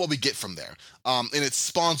 Like this is what we get from there. And it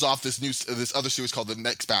spawns off this other series called The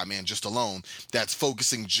Next Batman Just Alone that's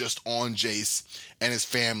focusing just on Jace and his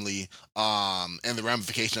family and the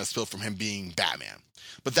ramification that's spilled from him being Batman.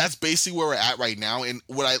 But that's basically where we're at right now. And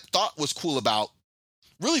what I thought was cool about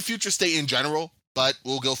really Future State in general, but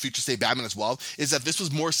we'll go Future State Batman as well, is that this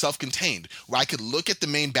was more self-contained, where I could look at the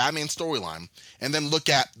main Batman storyline and then look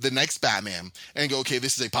at the next Batman and go, okay,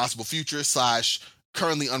 this is a possible future /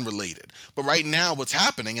 currently unrelated. But right now what's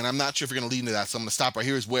happening, and I'm not sure if you're going to lead into that, so I'm going to stop right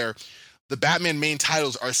here, is where the Batman main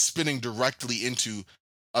titles are spinning directly into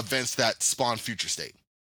events that spawn Future State.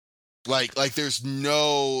 Like there's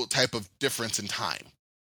no type of difference in time.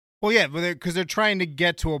 Well, yeah, because they're trying to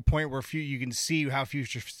get to a point where you can see how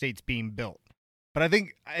Future State's being built. But I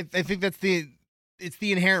think that's it's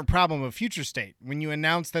the inherent problem of Future State. When you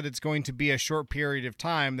announce that it's going to be a short period of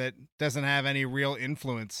time that doesn't have any real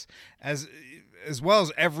influence, as well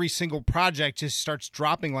as every single project just starts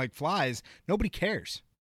dropping like flies, nobody cares.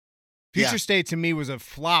 Future State to me was a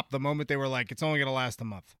flop the moment they were like, it's only going to last a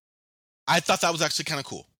month. I thought that was actually kind of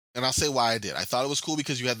cool. And I'll say why I did. I thought it was cool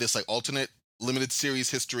because you had this like alternate limited series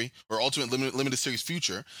history or ultimate limited series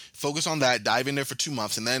future, focus on that, dive in there for 2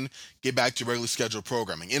 months, and then get back to regularly scheduled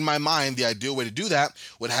programming. In my mind, the ideal way to do that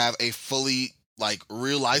would have a fully like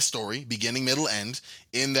real life story, beginning, middle, end,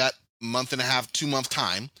 in that month and a half, 2 month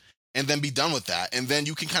time, and then be done with that. And then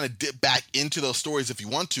you can kind of dip back into those stories if you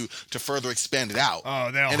want to further expand it out.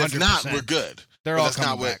 Oh, they'll 100%. And if not, we're good. They're all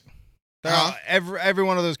coming back. They're all, every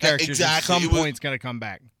one of those characters at some point is going to come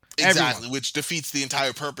back. Exactly, Everyone. which defeats the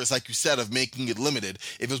entire purpose, like you said, of making it limited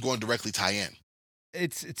if it was going to directly tie in.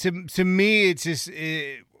 It's to me, it's just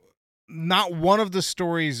not one of the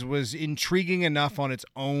stories was intriguing enough on its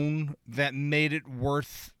own that made it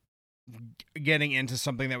worth getting into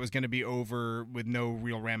something that was going to be over with no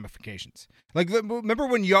real ramifications. Like, remember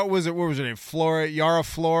when what was it? Yara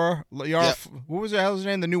Flora? Yep. What was her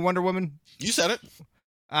name? The new Wonder Woman? You said it.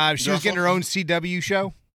 She was getting her own CW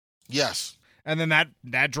show. Yes. And then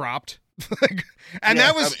that dropped. And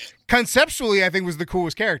that was conceptually, I think, was the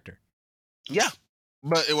coolest character. Yeah.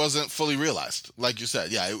 But it wasn't fully realized, like you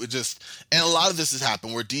said. Yeah, it would just, and a lot of this has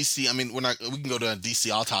happened where DC. I mean, we can go to a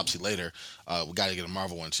DC autopsy later. We got to get a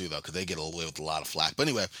Marvel one too, though, because they get away with a lot of flack. But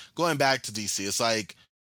anyway, going back to DC, it's like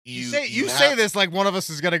you say this like one of us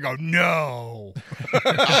is gonna go no,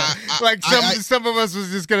 like some of us was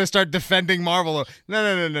just gonna start defending Marvel. No.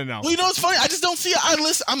 Well, you know what's funny? I just don't see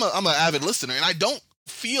it. I'm an avid listener, and I don't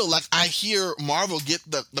feel like I hear Marvel get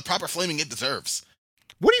the proper flaming it deserves.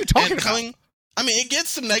 What are you talking about? I mean, it gets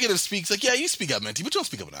some negative speaks. Like, yeah, you speak up, Minty, but you don't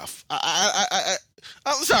speak up enough.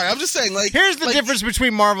 I'm sorry. I'm just saying, like... Here's the difference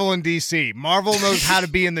between Marvel and DC. Marvel knows how to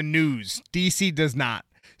be in the news. DC does not.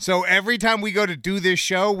 So every time we go to do this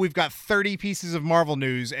show, we've got 30 pieces of Marvel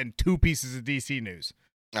news and 2 pieces of DC news.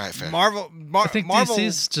 All right, fair. I think Marvel...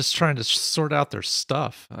 DC's just trying to sort out their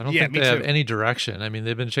stuff. I don't think they have any direction. I mean,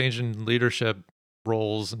 they've been changing leadership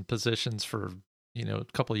roles and positions for, a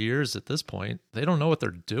couple of years at this point. They don't know what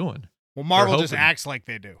they're doing. Well, Marvel just acts like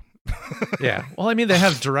they do. Yeah. Well, I mean, they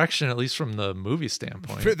have direction, at least from the movie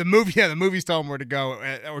standpoint. The movies tell them where to go,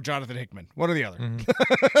 or Jonathan Hickman. One or the other.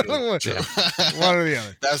 Mm-hmm. True. One or the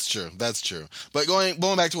other. That's true. But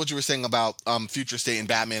going back to what you were saying about Future State and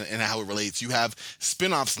Batman and how it relates, you have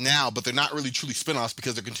spin-offs now, but they're not really truly spin-offs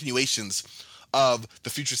because they're continuations of the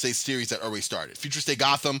Future State series that already started. Future State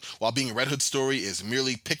Gotham, while being a Red Hood story, is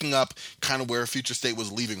merely picking up kind of where Future State was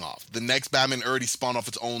leaving off. The next Batman already spawned off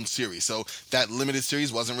its own series, so that limited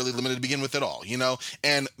series wasn't really limited to begin with at all,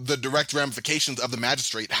 And the direct ramifications of the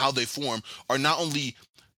Magistrate, how they form, are not only...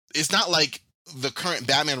 It's not like the current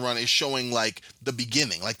Batman run is showing like the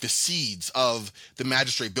beginning, like the seeds of the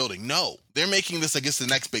Magistrate building. No, they're making this, I guess, the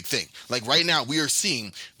next big thing. Like right now, we are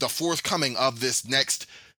seeing the forthcoming of this next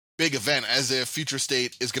big event as if Future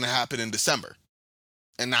State is going to happen in December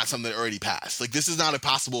and not something that already passed. Like this is not a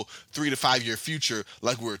possible 3 to 5 year future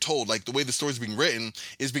like we were told. Like the way the story's being written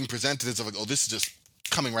is being presented as like, oh, this is just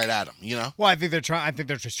coming right at them, you know? Well, I think they're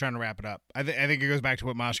just trying to wrap it up. I think it goes back to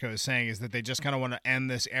what Moshko is saying, is that they just kind of want to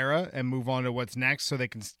end this era and move on to what's next so they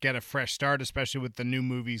can get a fresh start, especially with the new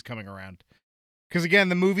movies coming around. Because again,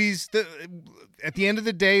 the movies, at the end of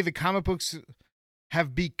the day, the comic books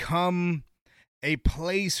have become a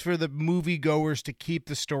place for the moviegoers to keep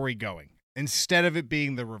the story going, instead of it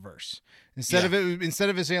being the reverse. Instead of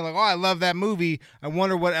it saying like, oh, I love that movie, I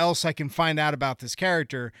wonder what else I can find out about this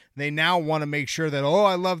character, they now want to make sure that, oh,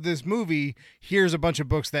 I love this movie, here's a bunch of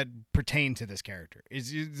books that pertain to this character.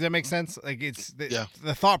 Does that make sense? Like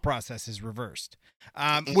the thought process is reversed,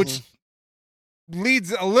 which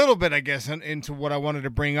leads a little bit, I guess, into what I wanted to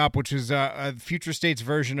bring up, which is a Future State's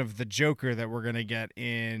version of the Joker that we're going to get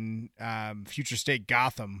in Future State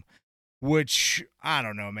Gotham, which, I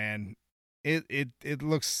don't know, man.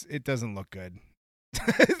 It doesn't look good.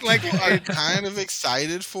 Like I'm kind of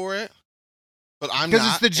excited for it, but I'm not. Because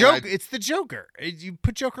it's the Joker. It's the Joker. You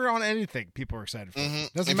put Joker on anything, people are excited for.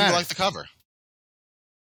 It doesn't matter. People like the cover.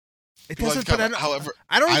 It doesn't. Like however,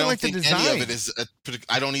 I don't even like the design. Any of it is.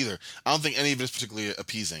 I don't either. I don't think any of it is particularly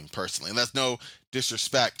appeasing, personally, and that's no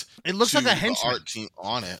disrespect. It looks like a henchman. Art team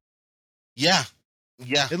on it. Yeah.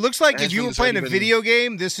 It looks like if you were playing a video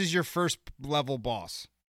game, this is your first level boss.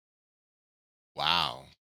 Wow,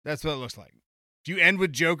 that's what it looks like. If you end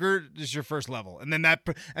with Joker, this is your first level, and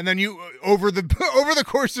then you over the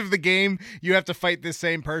course of the game, you have to fight this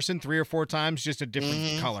same person 3 or 4 times, just a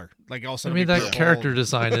different color. Like also, I mean, that character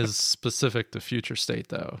design is specific to Future State,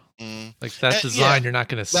 though. Like that design, you're not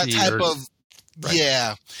going to see. That type of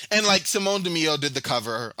yeah, and like Simone DeMeo did the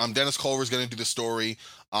cover. Dennis Culver's going to do the story.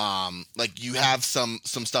 Like you have some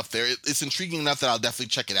stuff there. It's intriguing enough that I'll definitely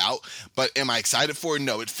check it out. But am I excited for it?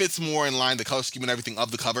 No, it fits more in line. The color scheme and everything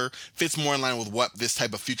of the cover fits more in line with what this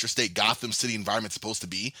type of Future State Gotham City environment is supposed to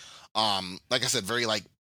be. Like I said, very like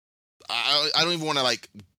I don't even want to like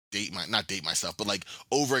not date myself, but like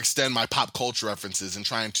overextend my pop culture references and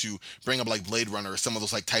trying to bring up like Blade Runner or some of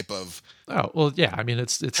those like type of. Oh well, yeah. I mean,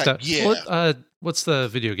 it's what's the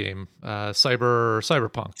video game?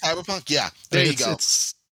 Cyberpunk. Cyberpunk, yeah. There you go.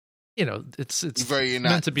 It's it's very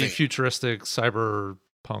meant to be futuristic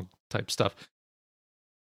cyberpunk type stuff.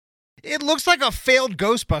 It looks like a failed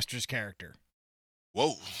Ghostbusters character.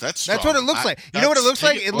 Whoa, that's what it looks like. You know what it looks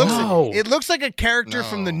like? It looks like a character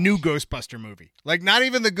from the new Ghostbuster movie. Like not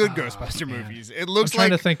even the good Ghostbuster movies. It looks I'm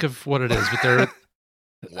trying to think of what it is, but they're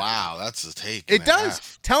wow, that's a take. It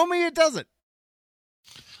does. Tell me it doesn't.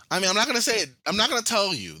 I mean, I'm not gonna say it. I'm not gonna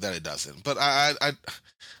tell you that it doesn't, but I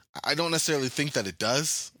don't necessarily think that it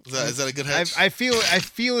does. Is that a good hedge? I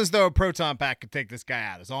feel as though a proton pack could take this guy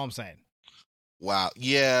out. Is all I'm saying. Wow.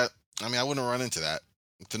 Yeah. I mean, I wouldn't run into that.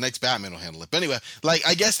 The next Batman will handle it. But anyway, like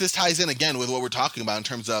I guess this ties in again with what we're talking about in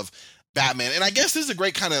terms of Batman. And I guess this is a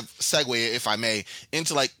great kind of segue, if I may,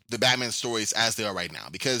 into like the Batman stories as they are right now,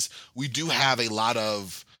 because we do have a lot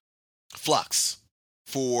of flux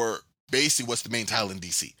for basically what's the main title in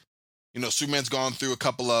DC. You know, Superman's gone through a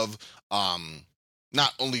couple of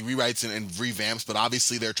not only rewrites and revamps, but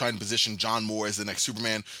obviously they're trying to position John Moore as the next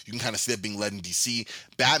Superman. You can kind of see that being led in DC.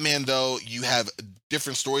 Batman, though, you have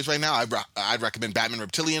different stories right now. I'd recommend Batman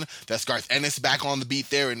Reptilian. That's Garth Ennis back on the beat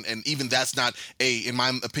there, and even that's not in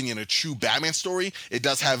my opinion, a true Batman story. It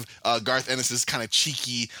does have Garth Ennis's kind of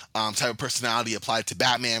cheeky type of personality applied to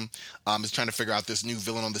Batman. Is trying to figure out this new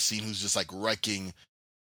villain on the scene who's just like wrecking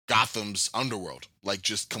Gotham's underworld, like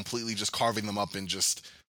just completely just carving them up in just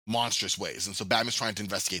monstrous ways. And so Batman's trying to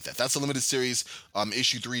investigate that. That's a limited series.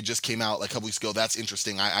 Issue 3 just came out like a couple weeks ago. That's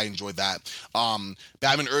interesting. I enjoyed that.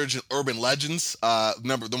 Batman Urban Legends,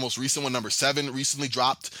 the most recent one, number 7, recently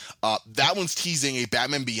dropped. That one's teasing a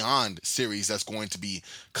Batman Beyond series that's going to be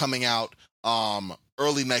coming out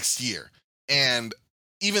early next year. And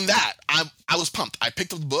even that, I was pumped. I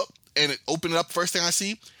picked up the book and it opened it up. First thing I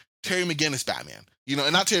see, Terry McGinnis Batman. You know,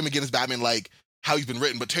 and not Terry McGinnis Batman like how he's been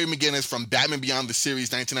written, but Terry McGinnis from Batman Beyond the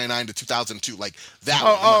series 1999 to 2002, like that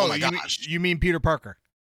one. Oh my gosh. You mean Peter Parker?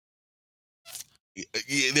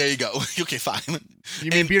 Yeah, there you go. Okay, fine.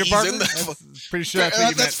 You mean Peter Parker? Pretty sure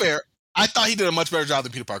that's fair. I thought he did a much better job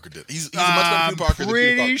than Peter Parker did. He's a much better Peter Parker than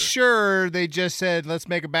Peter Parker. Pretty sure they just said, let's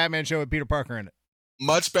make a Batman show with Peter Parker in it.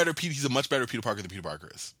 Much better. He's a much better Peter Parker than Peter Parker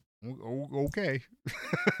is. Okay.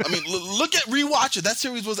 I mean, look at rewatch it. That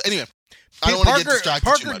series was anyway. I don't want to get distracted.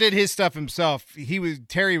 Parker did his stuff himself.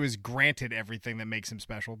 Terry was granted everything that makes him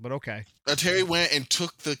special, but okay. Terry went and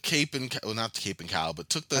took the cape and not the cape and cowl, but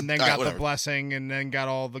took the and then got the blessing, and then got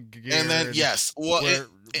all the gear. And then yes, well,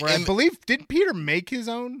 I believe didn't Peter make his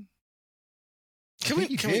own? Can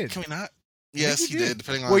we not? Yes, he did.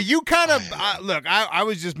 Depending on. Well, you kind of look. I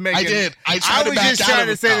was just making. I did. I was just trying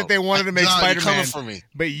to say that they wanted to make Spider-Man, for me.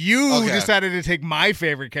 But you decided to take my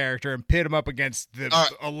favorite character and pit him up against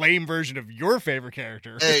a lame version of your favorite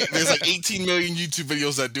character. Hey, there's like 18 million YouTube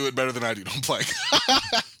videos that do it better than I do. Don't play.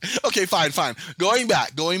 Okay, fine. Going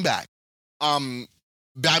back. Batman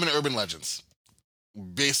Urban Legends.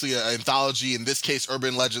 Basically an anthology. In this case,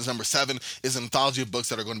 Urban Legends #7 is an anthology of books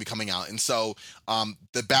that are going to be coming out. And so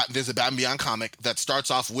there's a Batman Beyond comic that starts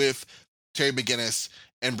off with Terry McGinnis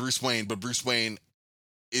and Bruce Wayne, but Bruce Wayne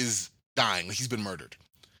is dying. He's been murdered.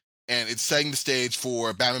 And it's setting the stage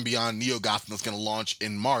for Batman Beyond Neo Gotham that's going to launch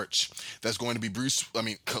in March. That's going to be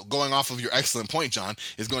going off of your excellent point, John,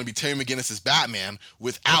 is going to be Terry McGinnis' Batman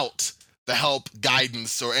without the help,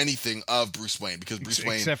 guidance, or anything of Bruce Wayne, because Bruce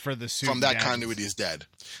Wayne, except for the suit from that continuity, is dead.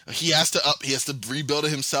 He has to rebuild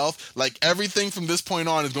it himself. Like everything from this point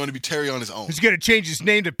on is going to be Terry on his own. He's going to change his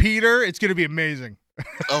name to Peter. It's going to be amazing.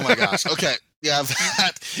 Oh my gosh. Okay, yeah,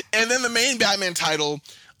 that. And then the main Batman title.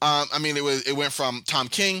 It went from Tom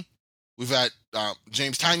King. We've got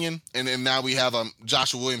James Tynion, and now we have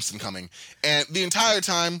Joshua Williamson coming. And the entire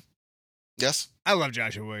time, yes, I love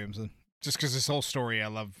Joshua Williamson. Just because this whole story I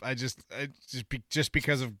love. Just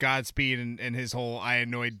because of Godspeed and his whole I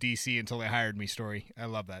annoyed DC until they hired me story. I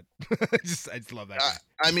love that. I just love that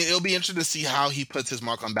guy. It'll be interesting to see how he puts his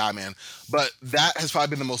mark on Batman. But that has probably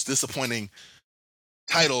been the most disappointing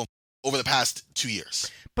title over the past 2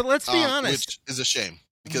 years. But let's be honest. Which is a shame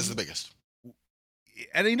because it's the biggest.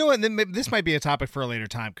 And you know what? This might be a topic for a later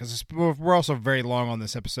time because we're also very long on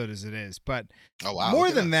this episode as it is. But more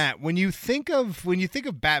than that, when you think of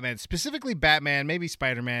Batman, specifically Batman, maybe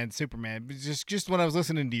Spider-Man, Superman, just when I was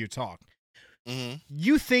listening to you talk,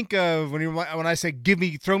 you think of when I say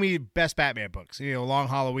throw me best Batman books. You know, Long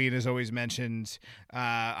Halloween is always mentioned.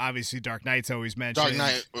 Obviously, Dark Knight's always mentioned. Dark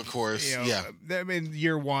Knight, of course. You know, yeah. I mean,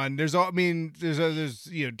 year one. There's Dark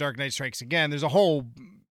Knight Strikes Again. There's a whole.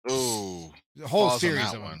 Ooh. The whole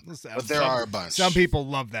series of them. But there are a bunch. Some people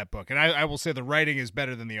love that book, and I will say the writing is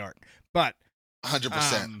better than the art. But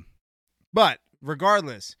 100%. But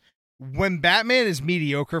regardless, when Batman is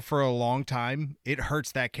mediocre for a long time, it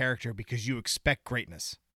hurts that character because you expect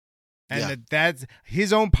greatness. And that's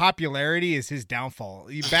his own popularity is his downfall.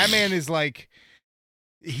 Batman is like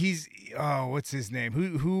what's his name?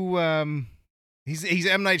 He's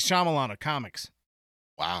M. Night Shyamalan of comics.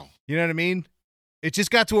 Wow. You know what I mean? It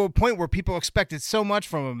just got to a point where people expected so much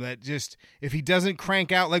from him that just if he doesn't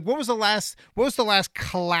crank out, like what was the last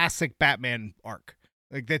classic Batman arc?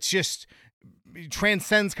 Like that's just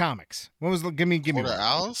transcends comics. What was give me Court of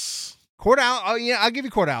Owls? Court Owls. Oh yeah, I'll give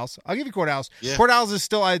you Court Owls. Yeah. Court Owls is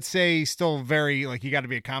still, I'd say, still very like you got to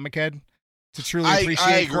be a comic head to truly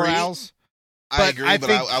appreciate Court Owls. I agree,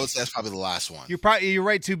 but I would say that's probably the last one. You're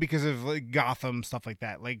right too because of like Gotham stuff like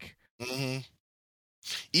that. Like. Mm-hmm.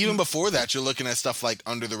 Even before that, you're looking at stuff like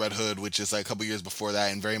Under the Red Hood, which is like a couple years before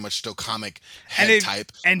that, and very much still comic head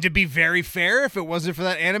type. And to be very fair, if it wasn't for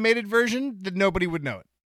that animated version, then nobody would know it.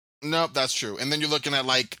 Nope, that's true. And then you're looking at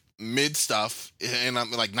like mid stuff and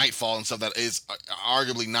like Nightfall and stuff that is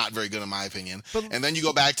arguably not very good in my opinion. And then you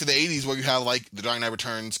go back to the 80s where you have like The Dark Knight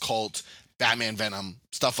Returns, Cult, Batman, Venom,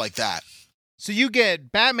 stuff like that. So you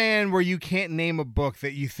get Batman where you can't name a book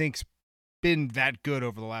that you think's been that good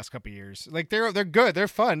over the last couple of years. Like they're good, they're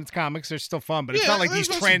fun. It's comics, they're still fun, but it's not like these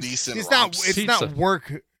trends. It's not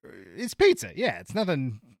work. It's pizza. Yeah, it's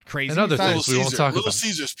nothing crazy. And other things we won't talk about. Little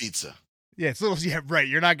Caesar's Pizza. Yeah, it's little. Yeah, right.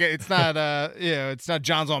 You're not getting. It's not. It's not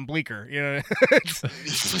John's on Bleecker. You know,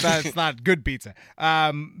 it's not good pizza.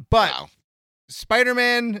 But wow.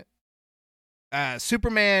 Spider-Man,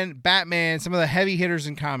 Superman, Batman, some of the heavy hitters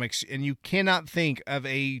in comics, and you cannot think of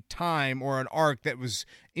a time or an arc that was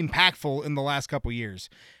impactful in the last couple years.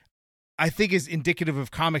 I think is indicative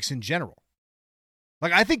of comics in general.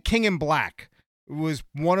 Like I think King in Black was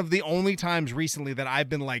one of the only times recently that I've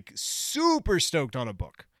been like super stoked on a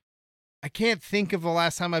book. I can't think of the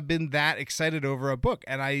last time I've been that excited over a book,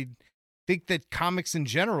 and I think that comics in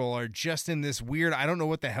general are just in this weird, I don't know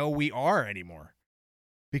what the hell we are anymore.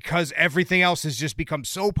 Because everything else has just become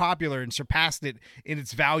so popular and surpassed it in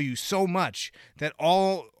its value so much that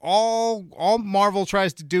all Marvel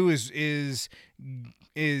tries to do is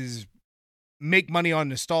make money on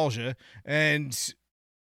nostalgia, and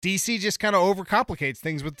DC just kind of overcomplicates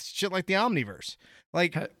things with shit like the Omniverse.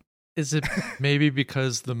 Like, is it maybe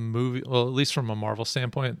because the movie, well, at least from a Marvel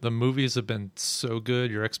standpoint, the movies have been so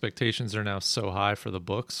good, your expectations are now so high for the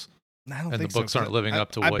books? I don't and think the books so, aren't living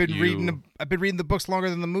up to I've what been you... I've been reading the books longer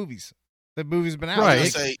than the movies. The movies have been out. I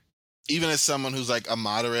would say, even as someone who's like a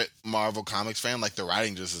moderate Marvel Comics fan, like the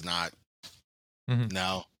writing just is not.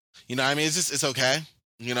 No, you know, I mean, it's okay,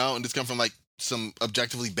 you know, and it's come from like some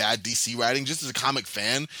objectively bad DC writing. Just as a comic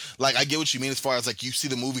fan, like I get what you mean as far as like you see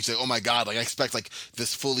the movies, like, oh my god, like I expect like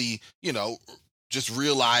this fully, you know, just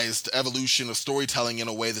realized evolution of storytelling in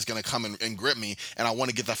a way that's going to come and grip me, and I want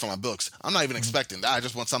to get that from my books. I'm not even expecting that. I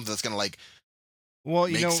just want something that's going to like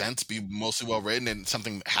make sense, be mostly well written, and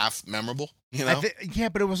something half memorable. You know? Yeah,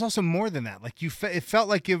 but it was also more than that. Like it felt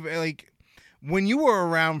like when you were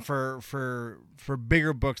around for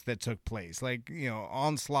bigger books that took place, like, you know,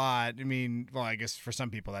 Onslaught. I mean, well, I guess for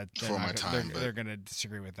some people they're going to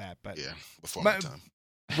disagree with that, but yeah, before my time.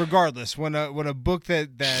 Regardless, when a book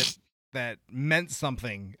that meant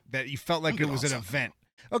something, that you felt like it was an event.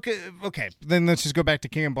 Okay. Then let's just go back to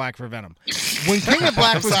King in Black for Venom. When King in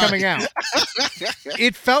Black was coming out,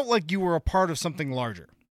 it felt like you were a part of something larger.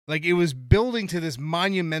 Like it was building to this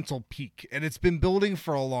monumental peak, and it's been building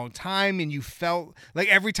for a long time. And you felt like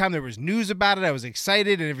every time there was news about it, I was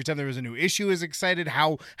excited, and every time there was a new issue, I was excited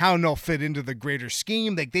how it'll fit into the greater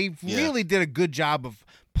scheme. Like they really did a good job of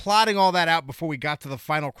plotting all that out before we got to the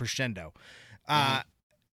final crescendo. I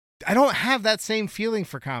don't have that same feeling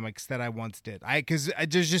for comics that I once did. Because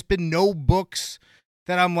there's just been no books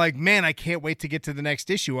that I'm like, man, I can't wait to get to the next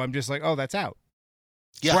issue. I'm just like, oh, that's out.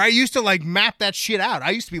 Yeah. Where I used to like map that shit out.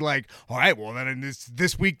 I used to be like, all right, well then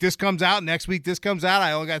this week this comes out, next week this comes out.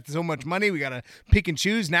 I only got so much money. We got to pick and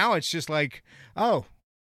choose. Now it's just like, oh,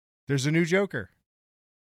 there's a new Joker.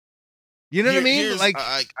 You know what I mean? Like,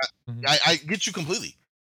 I get you completely.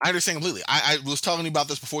 I understand completely. I was talking about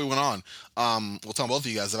this before we went on. We'll tell both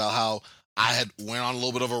of you guys about how I had went on a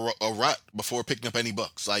little bit of a rut before picking up any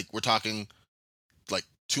books. Like we're talking like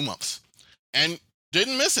 2 months, and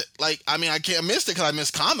didn't miss it. Like, I mean, I missed it because I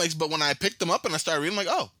missed comics, but when I picked them up and I started reading, I'm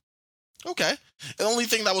like, oh, okay. The only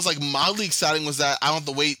thing that was like mildly exciting was that I don't have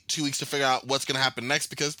to wait 2 weeks to figure out what's going to happen next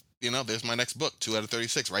because, you know, there's my next book, 2 out of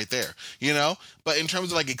 36 right there, you know? But in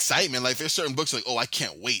terms of like excitement, like there's certain books like, oh, I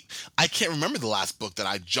can't wait. I can't remember the last book that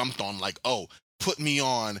I jumped on like, oh, put me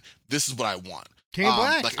on, this is what I want. King of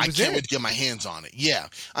Black. Like I can't wait to get my hands on it. Yeah.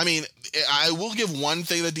 I mean, I will give one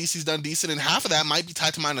thing that DC's done decent, and half of that might be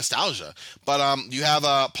tied to my nostalgia. But you have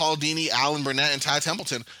Paul Dini, Alan Burnett, and Ty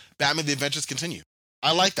Templeton, Batman The Adventures Continue.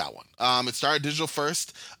 I like that one. It started digital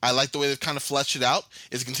first. I like the way they've kind of fleshed it out.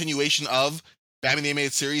 It's a continuation of Batman the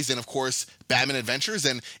Animated Series and, of course, Batman Adventures,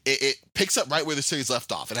 and it picks up right where the series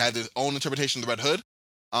left off. It had its own interpretation of the Red Hood.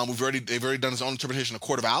 They've already done its own interpretation of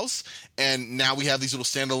Court of Owls, and now we have these little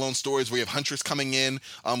standalone stories where you have Huntress coming in,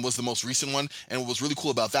 was the most recent one, and what was really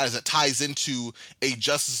cool about that is it ties into a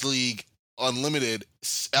Justice League Unlimited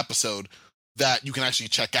episode that you can actually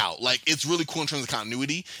check out. Like, it's really cool in terms of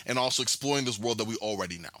continuity and also exploring this world that we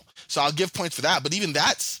already know. So I'll give points for that, but even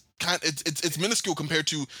that's it's minuscule compared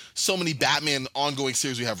to so many Batman ongoing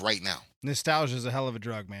series we have right now. Nostalgia is a hell of a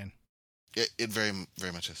drug, man. It very,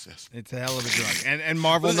 very much is, yes. It's a hell of a drug. And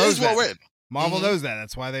Marvel knows that. Marvel knows that.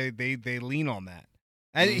 That's why they lean on that.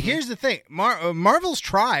 And here's the thing. Marvel's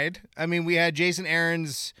tried. I mean, we had Jason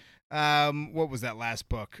Aaron's, what was that last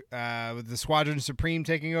book? With the Squadron Supreme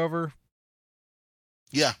taking over?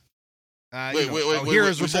 Yeah. Wait,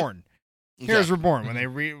 Heroes Reborn. Okay. Heroes Reborn.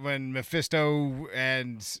 When Mephisto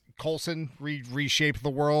and Coulson reshaped the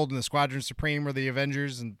world, and the Squadron Supreme or the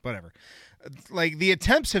Avengers and whatever. Like, the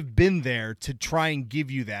attempts have been there to try and give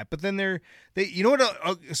you that, but then they you know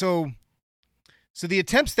what? So the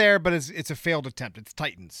attempt's there, but it's a failed attempt. It's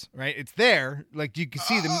Titans, right? It's there, like you can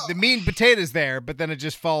see the meat and potatoes there, but then it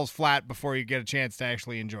just falls flat before you get a chance to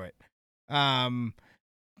actually enjoy it.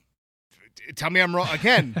 Tell me I'm wrong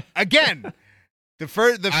again. I'm not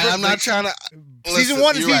trying to. Season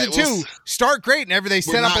 1 and season 2 start great, and they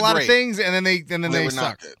set up a lot of things, and then they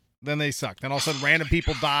suck. Then they suck. Then all of a sudden, random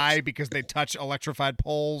people die because they touch electrified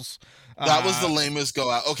poles. That was the lamest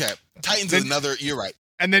go out. Okay, Titans is another. You're right.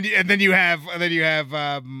 And then you have. I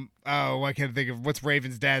can't think of what's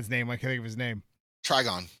Raven's dad's name. I can't think of his name.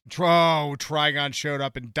 Trigon. Trigon showed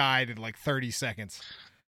up and died in like 30 seconds.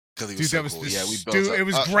 Because he was so cool. Yeah, we built it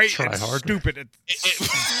was great. It's stupid.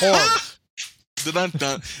 It's horrible.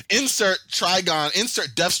 Dun. Insert Trigon. Insert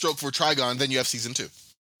Deathstroke for Trigon. Then you have season 2.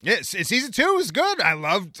 Yes, season 2 was good. I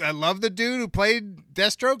loved the dude who played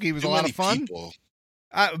Deathstroke. He was a lot of fun.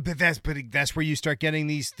 But that's where you start getting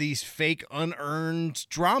these fake unearned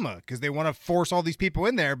drama, because they want to force all these people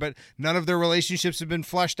in there, but none of their relationships have been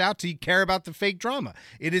fleshed out, so you care about the fake drama.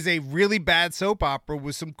 It is a really bad soap opera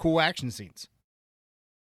with some cool action scenes.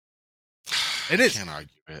 It is. I can't argue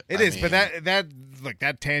it. It is, but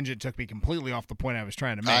that tangent took me completely off the point I was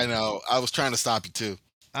trying to make. I know. I was trying to stop you too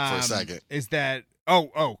for a second. Is that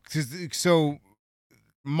so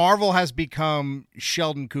Marvel has become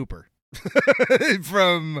Sheldon Cooper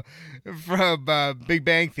from Big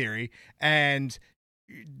Bang Theory, and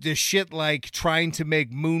the shit like trying to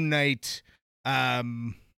make Moon Knight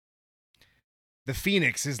the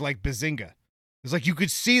Phoenix is like Bazinga. It's like you could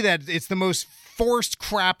see that it's the most forced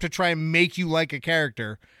crap to try and make you like a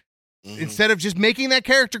character, instead of just making that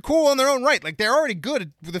character cool on their own right. Like, they're already good at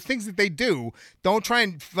the things that they do. Don't try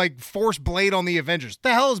and like force Blade on the Avengers. What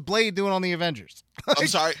the hell is Blade doing on the Avengers? I'm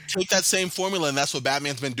sorry. Take that same formula, and that's what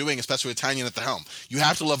Batman's been doing, especially with Tynion at the helm. You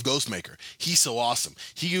have to love Ghostmaker. He's so awesome.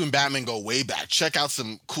 He and Batman go way back. Check out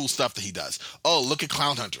some cool stuff that he does. Oh, look at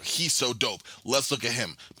Clown Hunter. He's so dope. Let's look at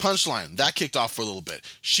him. Punchline, that kicked off for a little bit.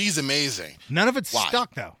 She's amazing. None of it's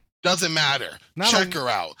stuck, though. Doesn't matter. Check her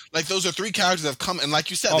out. Like, those are 3 characters that have come, and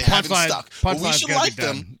like you said, they haven't stuck. But we should like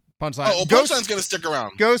them. Punchline. Punchline's going to stick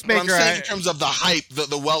around. Ghostmaker. But I'm saying in terms of the hype,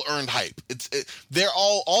 the well-earned hype. They're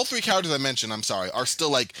all 3 characters I mentioned, I'm sorry, are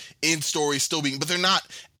still like in story, still being, but they're not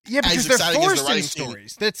because as they're exciting forced as the writing in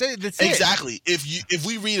stories. Team. That's it. That's exactly. If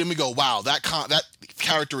we read and we go, wow, that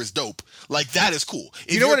character is dope. Like, that is cool.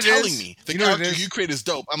 If you know you're what telling me the character you create is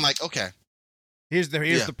dope, I'm like, okay. Here's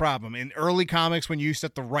the problem. In early comics, when you used to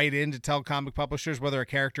have to write in to tell comic publishers whether a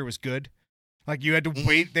character was good, like you had to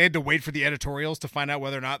wait. They had to wait for the editorials to find out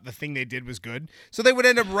whether or not the thing they did was good. So they would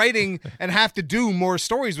end up writing and have to do more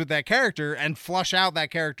stories with that character and flush out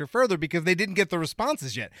that character further, because they didn't get the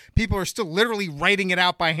responses yet. People are still literally writing it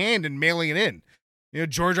out by hand and mailing it in. You know,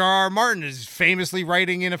 George R.R. Martin is famously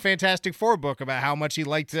writing in a Fantastic Four book about how much he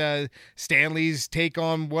liked Stan Lee's take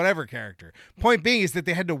on whatever character. Point being is that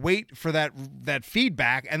they had to wait for that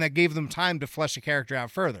feedback, and that gave them time to flesh a character out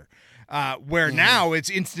further. Where now it's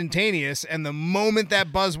instantaneous, and the moment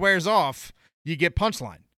that buzz wears off, you get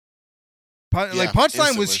Punchline.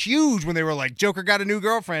 Punchline was huge when they were like, Joker got a new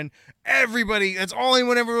girlfriend. Everybody, that's all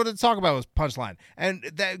anyone ever wanted to talk about was Punchline. And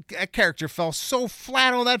that character fell so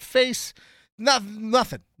flat on that face.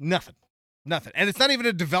 Nothing. And it's not even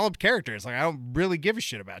a developed character. It's like, I don't really give a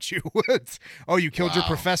shit about you. You killed your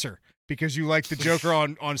professor because you like the Joker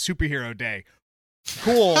on Superhero Day.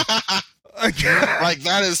 Cool. Like,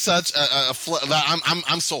 that is such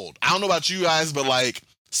I'm sold. I don't know about you guys, but like,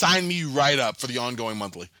 sign me right up for the ongoing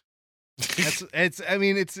monthly. it's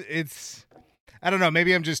I don't know,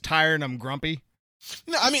 maybe I'm just tired and I'm grumpy.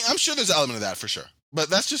 No, I mean, I'm sure there's an element of that for sure,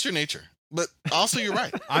 but that's just your nature. But also, you're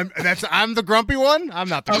right. I'm the grumpy one. I'm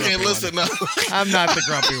not the grumpy one. Okay, listen, no. I'm not the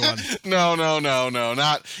grumpy one. No,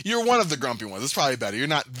 not. You're one of the grumpy ones. It's probably better. You're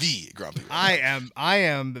not the grumpy one. I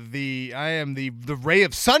am the ray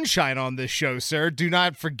of sunshine on this show, sir. Do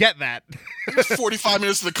not forget that. 45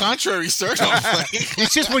 minutes to the contrary, sir.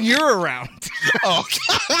 It's just when you're around. Oh.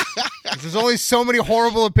 There's only so many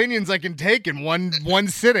horrible opinions I can take in one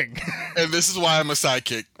sitting. And this is why I'm a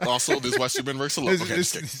sidekick. Also, this is why Superman works alone. Okay,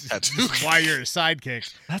 this is why you're a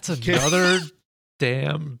sidekick. That's another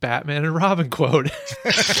damn Batman and Robin quote.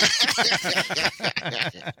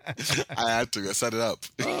 I had to. I set it up.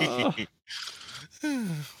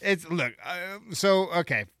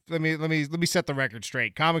 Okay. Let me set the record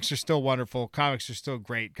straight. Comics are still wonderful. Comics are still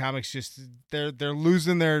great. Comics just they're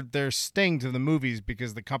losing their sting to the movies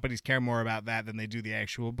because the companies care more about that than they do the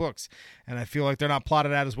actual books. And I feel like they're not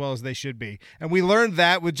plotted out as well as they should be. And we learned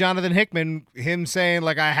that with Jonathan Hickman, him saying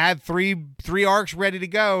like, I had three arcs ready to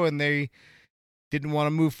go, and they didn't want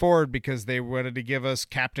to move forward because they wanted to give us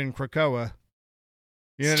Captain Krakoa.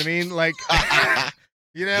 You know what I mean? Like,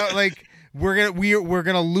 like. We're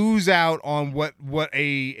gonna lose out on what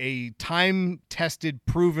a time-tested,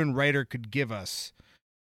 proven writer could give us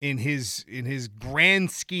in his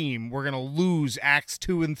grand scheme. We're gonna lose Acts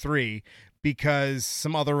 2 and 3 because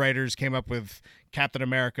some other writers came up with Captain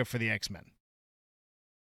America for the X-Men.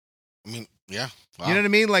 I mean, yeah. Wow. You know what I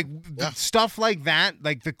mean? Like, stuff like that,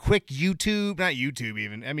 like the quick YouTube, not YouTube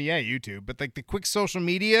even. I mean, yeah, YouTube, but like the quick social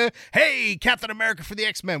media. Hey, Captain America for the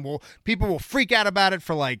X-Men. Well, people will freak out about it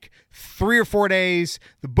for like 3 or 4 days.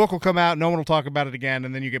 The book will come out. No one will talk about it again.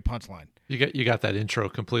 And then you get Punchline. You got that intro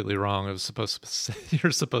completely wrong. It was supposed to,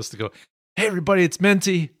 you're supposed to go, hey, everybody, it's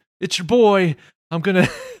Menti. It's your boy. I'm going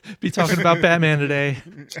to be talking about Batman today.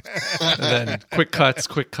 And then quick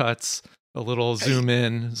cuts. A little zoom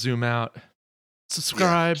in, zoom out.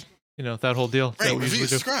 Subscribe. that whole deal. Rate, review,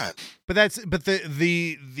 subscribe. But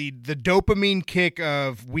the dopamine kick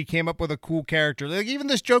of we came up with a cool character. Like even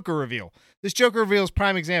this Joker reveal. This Joker reveal is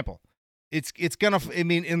prime example. It's gonna. I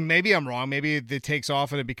mean, and maybe I'm wrong. Maybe it takes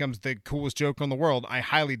off and it becomes the coolest Joker in the world. I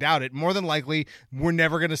highly doubt it. More than likely, we're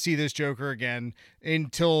never gonna see this Joker again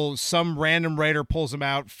until some random writer pulls him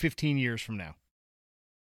out 15 years from now.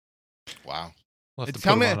 Wow. We'll have to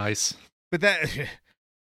put him on ice. But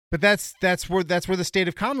that's where the state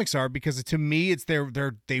of comics are, because to me it's they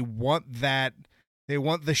want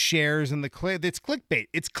the shares and it's clickbait.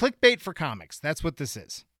 It's clickbait for comics. That's what this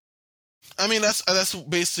is. I mean, that's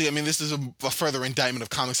basically. I mean, this is a further indictment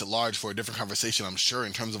of comics at large for a different conversation, I'm sure,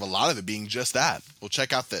 in terms of a lot of it being just that. Well,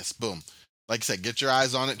 check out this. Boom. Like I said, get your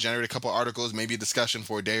eyes on it. Generate a couple articles, maybe a discussion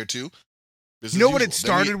for a day or two. You know what it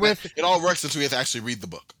started with? It all works until we have to actually read the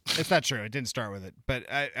book. It's not true. It didn't start with it, but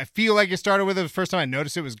I feel like it started with it. The first time I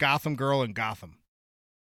noticed it was Gotham Girl and Gotham.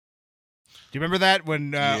 Do you remember that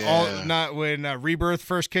when Rebirth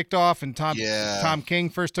first kicked off and Tom King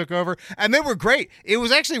first took over, and they were great. It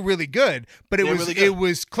was actually really good, but it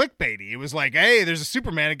was clickbaity. It was like, hey, there's a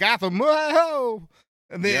Superman in Gotham, whoa,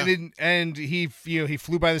 and then he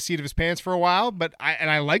flew by the seat of his pants for a while. But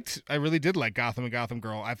I really did like Gotham and Gotham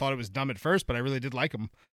Girl. I thought it was dumb at first, but I really did like him.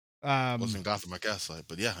 It wasn't Gotham by Gaslight,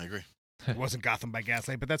 but yeah, I agree. It wasn't Gotham by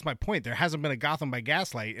Gaslight, but that's my point. There hasn't been a Gotham by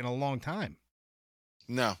Gaslight in a long time.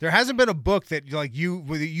 No, there hasn't been a book that you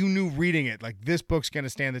knew reading it, like this book's going to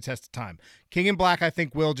stand the test of time. King in Black, I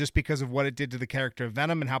think, will, just because of what it did to the character of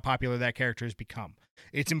Venom and how popular that character has become.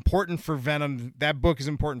 It's important for Venom. That book is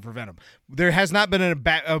important for Venom. There has not been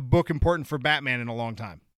a book important for Batman in a long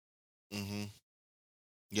time. Mm-hmm.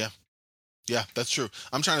 Yeah, that's true.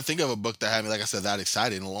 I'm trying to think of a book that had me, like I said, that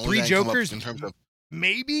excited. Three Jokers, in terms of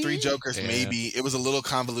maybe Three Jokers, maybe. It was a little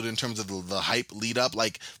convoluted in terms of the hype lead up.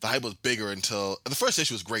 Like the hype was bigger until the first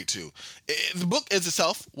issue was great too. The book as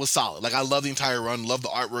itself was solid. Like I love the entire run, love the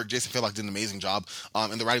artwork. Jason Fabok did an amazing job,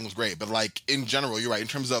 and the writing was great. But like in general, you're right. In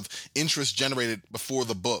terms of interest generated before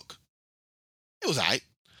the book, it was alright.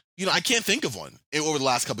 I can't think of one over the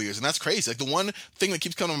last couple of years, and that's crazy. Like the one thing that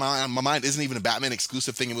keeps coming to my mind isn't even a Batman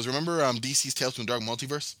exclusive thing. It was, remember DC's Tales from the Dark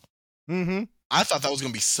Multiverse? Mm-hmm. I thought that was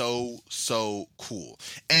going to be so cool.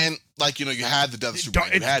 And like, you had the Death of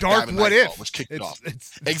Superman. It's had Dark Batman What Nightfall, If. which kicked it off.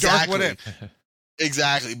 It's exactly. Dark What If.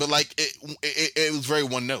 Exactly. But like it was very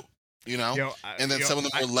one note, and then some of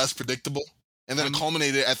them were less predictable. And then it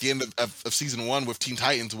culminated at the end of season 1 with Teen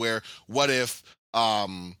Titans, where what if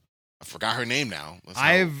I forgot her name now.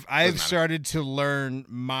 I've started to learn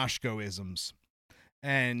Moshko-isms.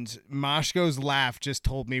 And Moshko's laugh just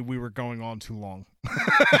told me we were going on too long.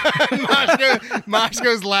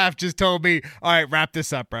 Moshko's laugh just told me, all right, wrap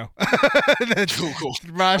this up, bro. Cool.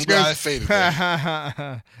 I'm glad I faded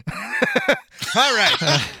there. All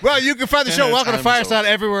right. Well, you can find the show Welcome to Fireside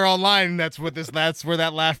everywhere online. That's where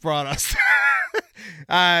that laugh brought us.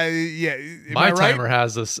 My timer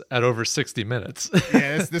has us at over 60 minutes.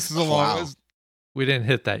 Yeah, this is a long. Wow. We didn't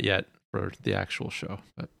hit that yet for the actual show,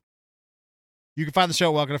 but you can find the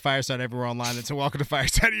show Welcome to Fireside everywhere online. It's a Welcome to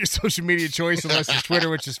Fireside, your social media choice, unless it's Twitter,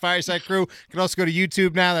 which is Fireside Crew. You can also go to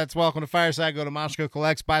YouTube now. That's Welcome to Fireside. Go to Moshko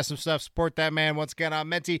Collects, buy some stuff, support that man. Once again, I'm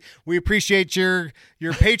Menti. We appreciate your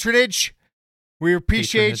patronage. We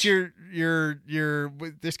appreciate your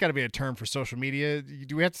there's got to be a term for social media.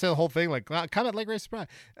 Do we have to say the whole thing? Like comment, like, race, subscribe.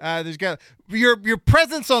 There's got your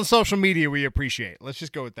presence on social media. We appreciate. Let's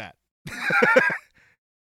just go with that.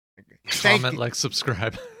 Comment, like,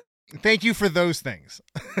 subscribe. Thank you for those things.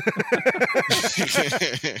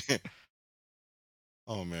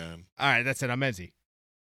 Oh man! All right, that's it. I'm Enzi.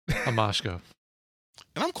 I'm Moshko.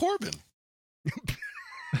 And I'm Corbin.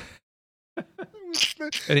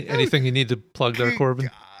 Anything you need to plug there, Corbin?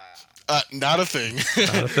 Not a thing.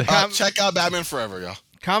 Check out Batman Forever, y'all.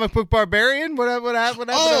 Comic Book Barbarian? What happened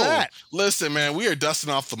to that? Listen, man, we are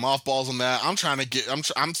dusting off the mothballs on that. I'm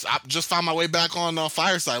just found my way back on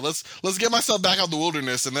Fireside. Let's get myself back out the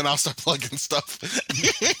wilderness, and then I'll start plugging stuff.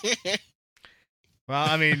 Well,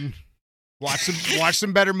 I mean, watch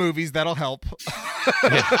some better movies. That'll help.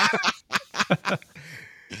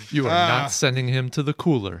 You are not sending him to the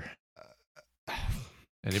cooler.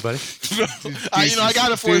 Anybody? I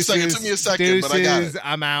got it for a second. It took me a second, but I got it.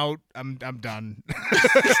 I'm out. I'm done.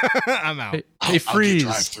 I'm out. Hey,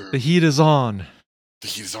 Freeze. The heat is on. The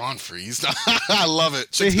heat is on, Freeze. I love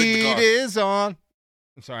it. The heat is on.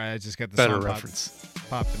 I'm sorry, I just got the better song reference.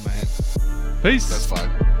 Popped in my head. Peace. That's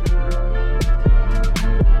fine.